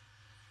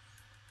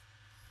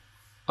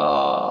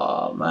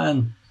 Oh,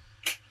 man.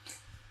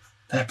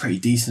 They're pretty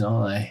decent,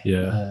 aren't they?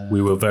 Yeah,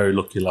 we were very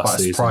lucky last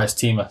season. Quite a surprise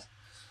team.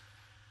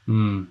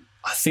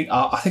 I think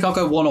I'll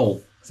go 1-1.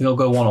 I think I'll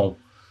go 1-1.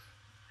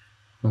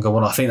 I'll go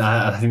 1-1. I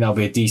think that'll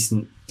be a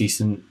decent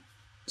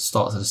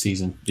start to the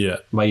season. Yeah.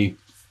 How about you?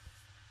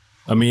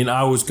 I mean,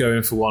 I was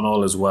going for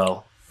 1-1 as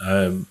well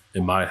in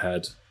my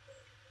head,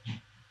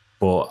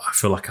 but I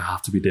feel like I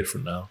have to be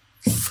different now.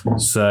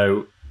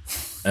 So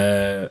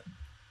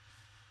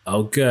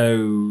I'll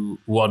go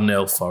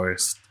 1-0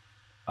 Forest.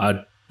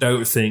 I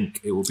don't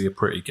think it will be a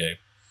pretty game.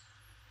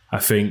 I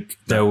think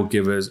they will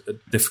give us a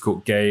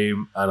difficult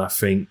game, and I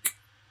think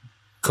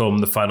come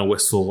the final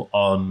whistle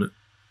on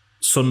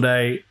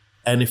Sunday,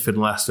 anything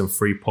less than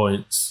 3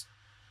 points,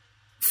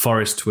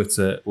 Forest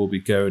Twitter will be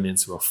going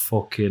into a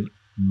fucking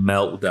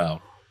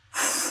meltdown.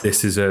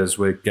 This is us.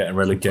 We're getting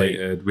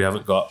relegated. We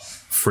haven't got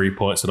 3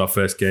 points in our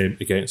first game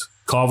against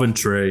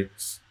Coventry.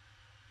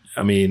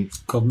 I mean,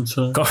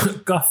 Coventry.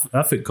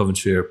 I think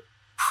Coventry are a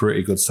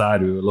pretty good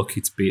side. We were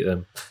lucky to beat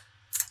them.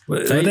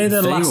 They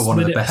were one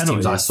of the best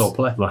teams I saw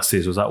play last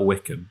season. Was that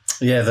Wickham?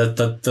 Yeah,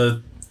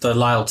 the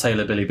Lyle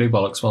Taylor Billy Big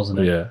Bollocks, wasn't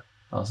it? Yeah,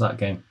 that was that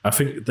game. I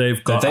think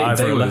they've got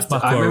either a left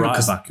back or a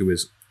right back who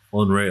is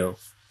unreal.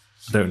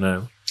 I don't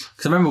know.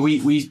 Because I remember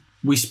we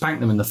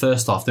spanked them in the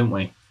first half, didn't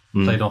we?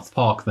 Played off the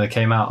park. They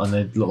came out and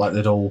they looked like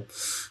they'd all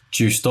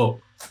juiced up.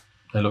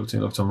 It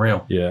looked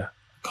unreal. Yeah.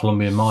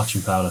 Colombian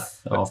marching powder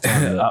at half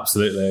time.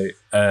 Absolutely.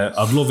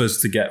 I'd love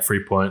us to get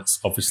 3 points,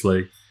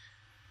 obviously.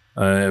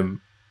 It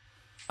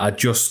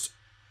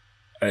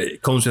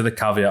comes with a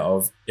caveat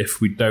of if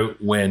we don't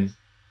win,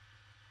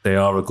 they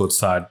are a good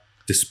side,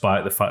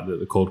 despite the fact that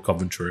they're called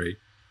Coventry.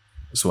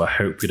 So I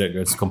hope we don't go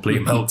into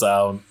complete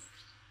meltdown.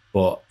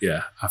 But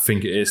yeah, I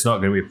think it's not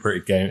going to be a pretty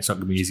game. It's not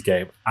going to be an easy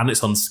game. And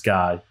it's on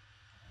Sky.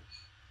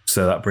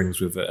 So that brings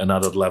with it an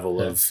added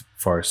level of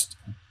Forest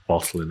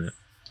bottling it.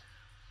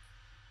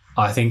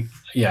 I think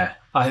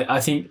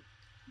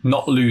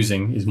not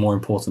losing is more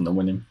important than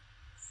winning.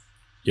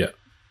 Yeah.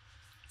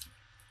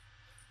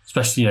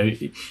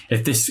 Especially,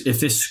 if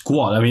this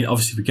squad, I mean,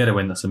 obviously if we get a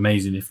win, that's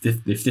amazing. If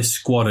this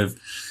squad of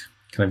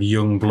kind of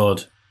young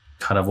blood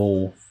kind of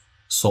all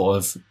sort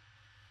of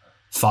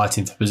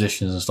fighting for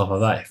positions and stuff like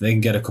that, if they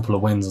can get a couple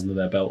of wins under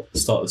their belt at the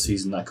start of the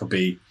season, that could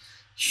be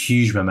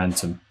huge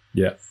momentum.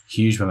 Yeah.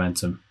 Huge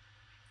momentum.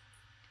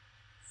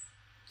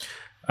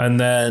 And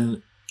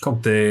then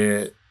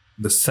the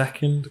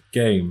second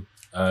game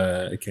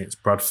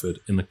against Bradford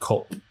in the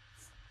cup.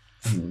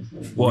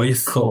 What are your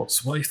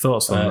thoughts? What are your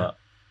thoughts on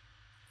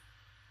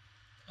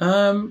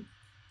that?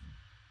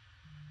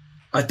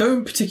 I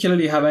don't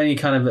particularly have any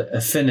kind of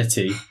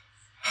affinity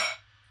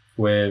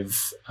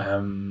with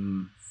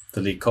the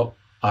League Cup.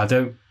 I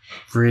don't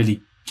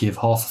really give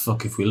half a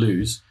fuck if we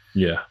lose.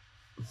 Yeah.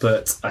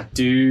 But I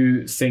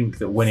do think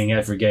that winning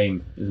every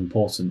game is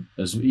important,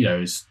 as you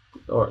know,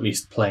 or at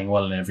least playing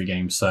well in every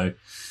game. So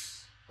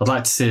I'd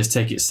like to see us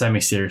take it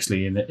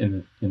semi-seriously in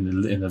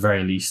the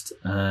very least.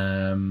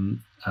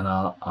 And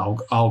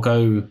I'll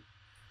go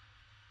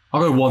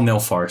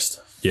 1-0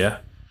 Forest. Yeah.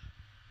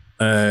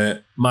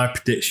 My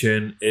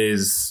prediction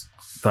is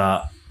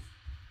that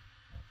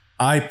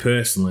I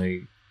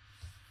personally,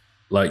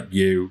 like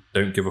you,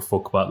 don't give a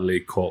fuck about the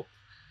League Cup.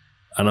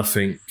 And I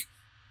think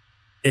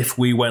if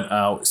we went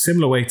out,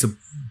 similar way to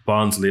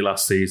Barnsley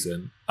last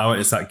season, I went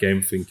into that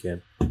game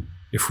thinking,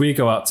 if we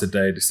go out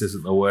today, this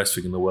isn't the worst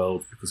thing in the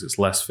world because it's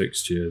less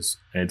fixtures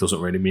and it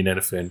doesn't really mean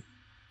anything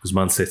because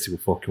Man City will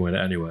fucking win it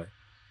anyway.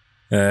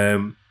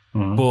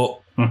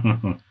 But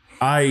from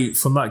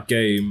that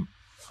game,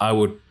 I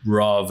would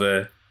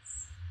rather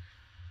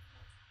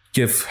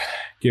give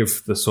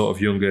the sort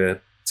of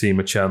younger team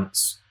a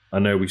chance. I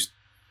know we're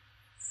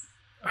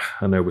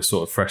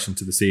sort of fresh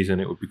into the season.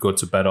 It would be good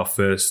to bed our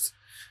first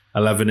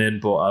 11 in,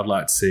 but I'd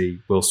like to see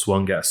Will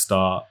Swan get a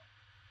start.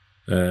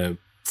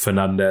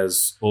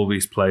 Fernandez, all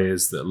these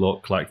players that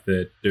look like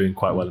they're doing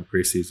quite well in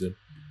pre-season.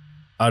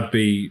 I'd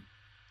be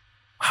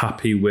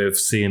happy with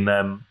seeing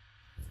them,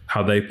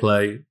 how they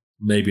play,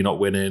 maybe not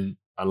winning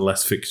and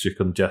less fixture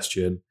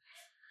congestion.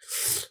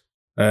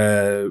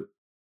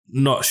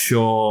 Not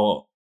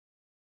sure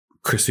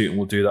Chris Hughton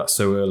will do that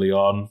so early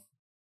on.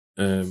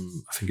 I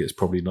think it's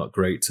probably not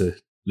great to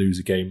lose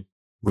a game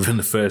within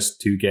the first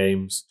 2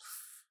 games.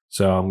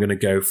 So I'm going to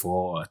go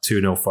for a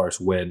 2-0 Forest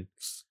win,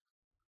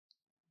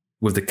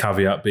 with the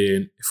caveat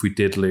being if we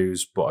did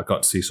lose, but I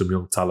got to see some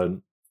young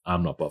talent,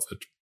 I'm not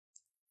bothered.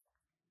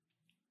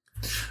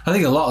 I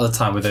think a lot of the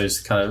time with those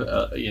kind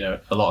of, a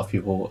lot of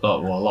people, a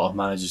lot of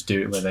managers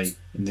do it where they,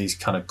 in these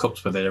kind of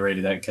cups where they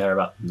really don't care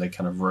about them, they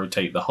kind of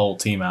rotate the whole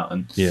team out.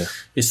 And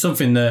it's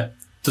something that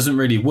doesn't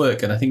really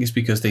work. And I think it's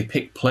because they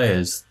pick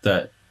players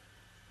that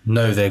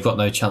know they've got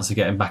no chance of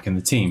getting back in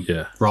the team.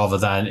 Yeah. Rather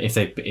than if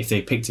they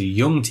picked a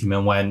young team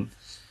and went,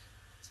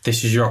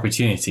 this is your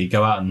opportunity,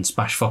 go out and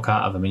smash fuck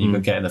out of them and you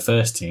could get in the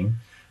first team,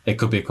 it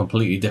could be a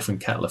completely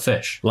different kettle of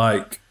fish.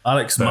 Like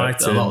Alex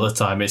Mighten, a lot of the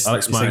time,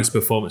 Alex Mighten's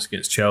performance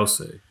against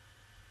Chelsea.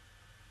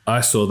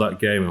 I saw that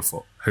game and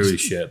thought, holy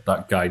shit,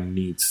 that guy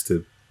needs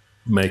to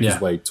make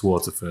his way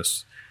towards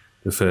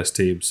the first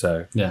team.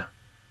 So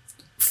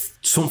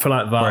something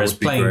like that. Whereas would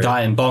be playing great.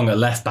 Guyton Bong at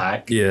left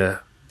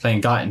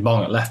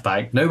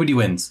back, nobody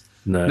wins.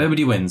 No.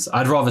 Nobody wins.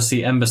 I'd rather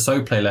see Ember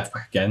So play left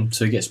back again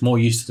so he gets more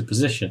used to the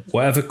position.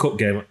 Whatever cup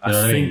game,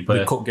 I think But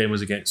the cup game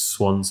was against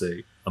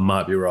Swansea. I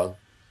might be wrong.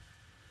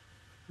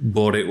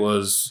 But it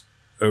was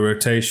a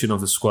rotation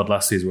of the squad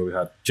last season where we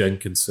had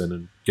Jenkinson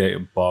and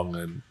Gayton Bong,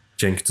 and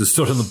Jenkinson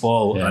stood on the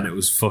ball and it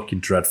was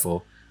fucking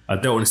dreadful. I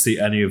don't want to see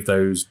any of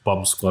those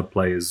bomb squad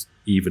players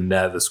even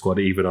near the squad,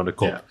 even on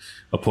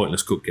a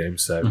pointless cup game.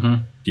 So,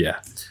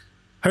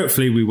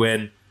 hopefully we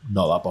win.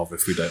 Not that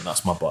bothered if we don't.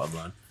 That's my bottom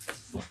line.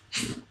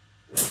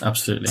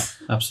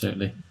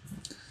 Absolutely.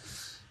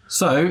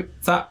 So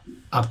that,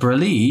 I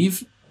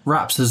believe,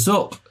 wraps us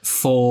up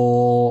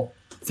for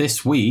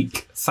this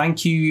week.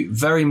 Thank you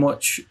very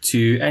much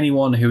to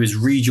anyone who is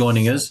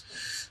rejoining us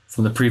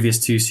from the previous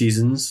 2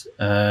 seasons.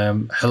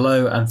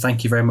 Hello, and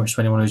thank you very much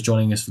to anyone who's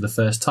joining us for the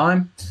first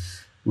time.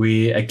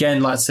 We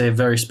again like to say a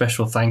very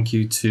special thank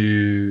you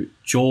to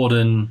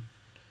Jordan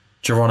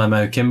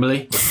Geronimo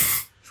Kimberley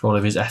for all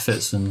of his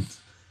efforts and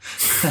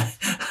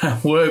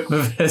work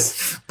with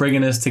us,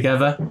 bringing us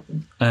together.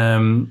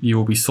 You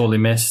will be sorely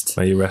missed.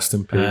 May you rest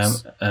in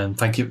peace. And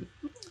thank you.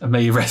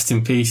 May you rest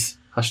in peace.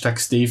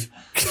 #Steve.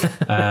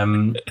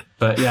 But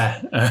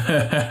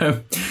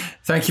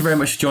thank you very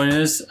much for joining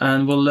us,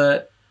 and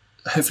we'll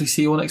hopefully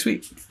see you all next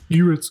week.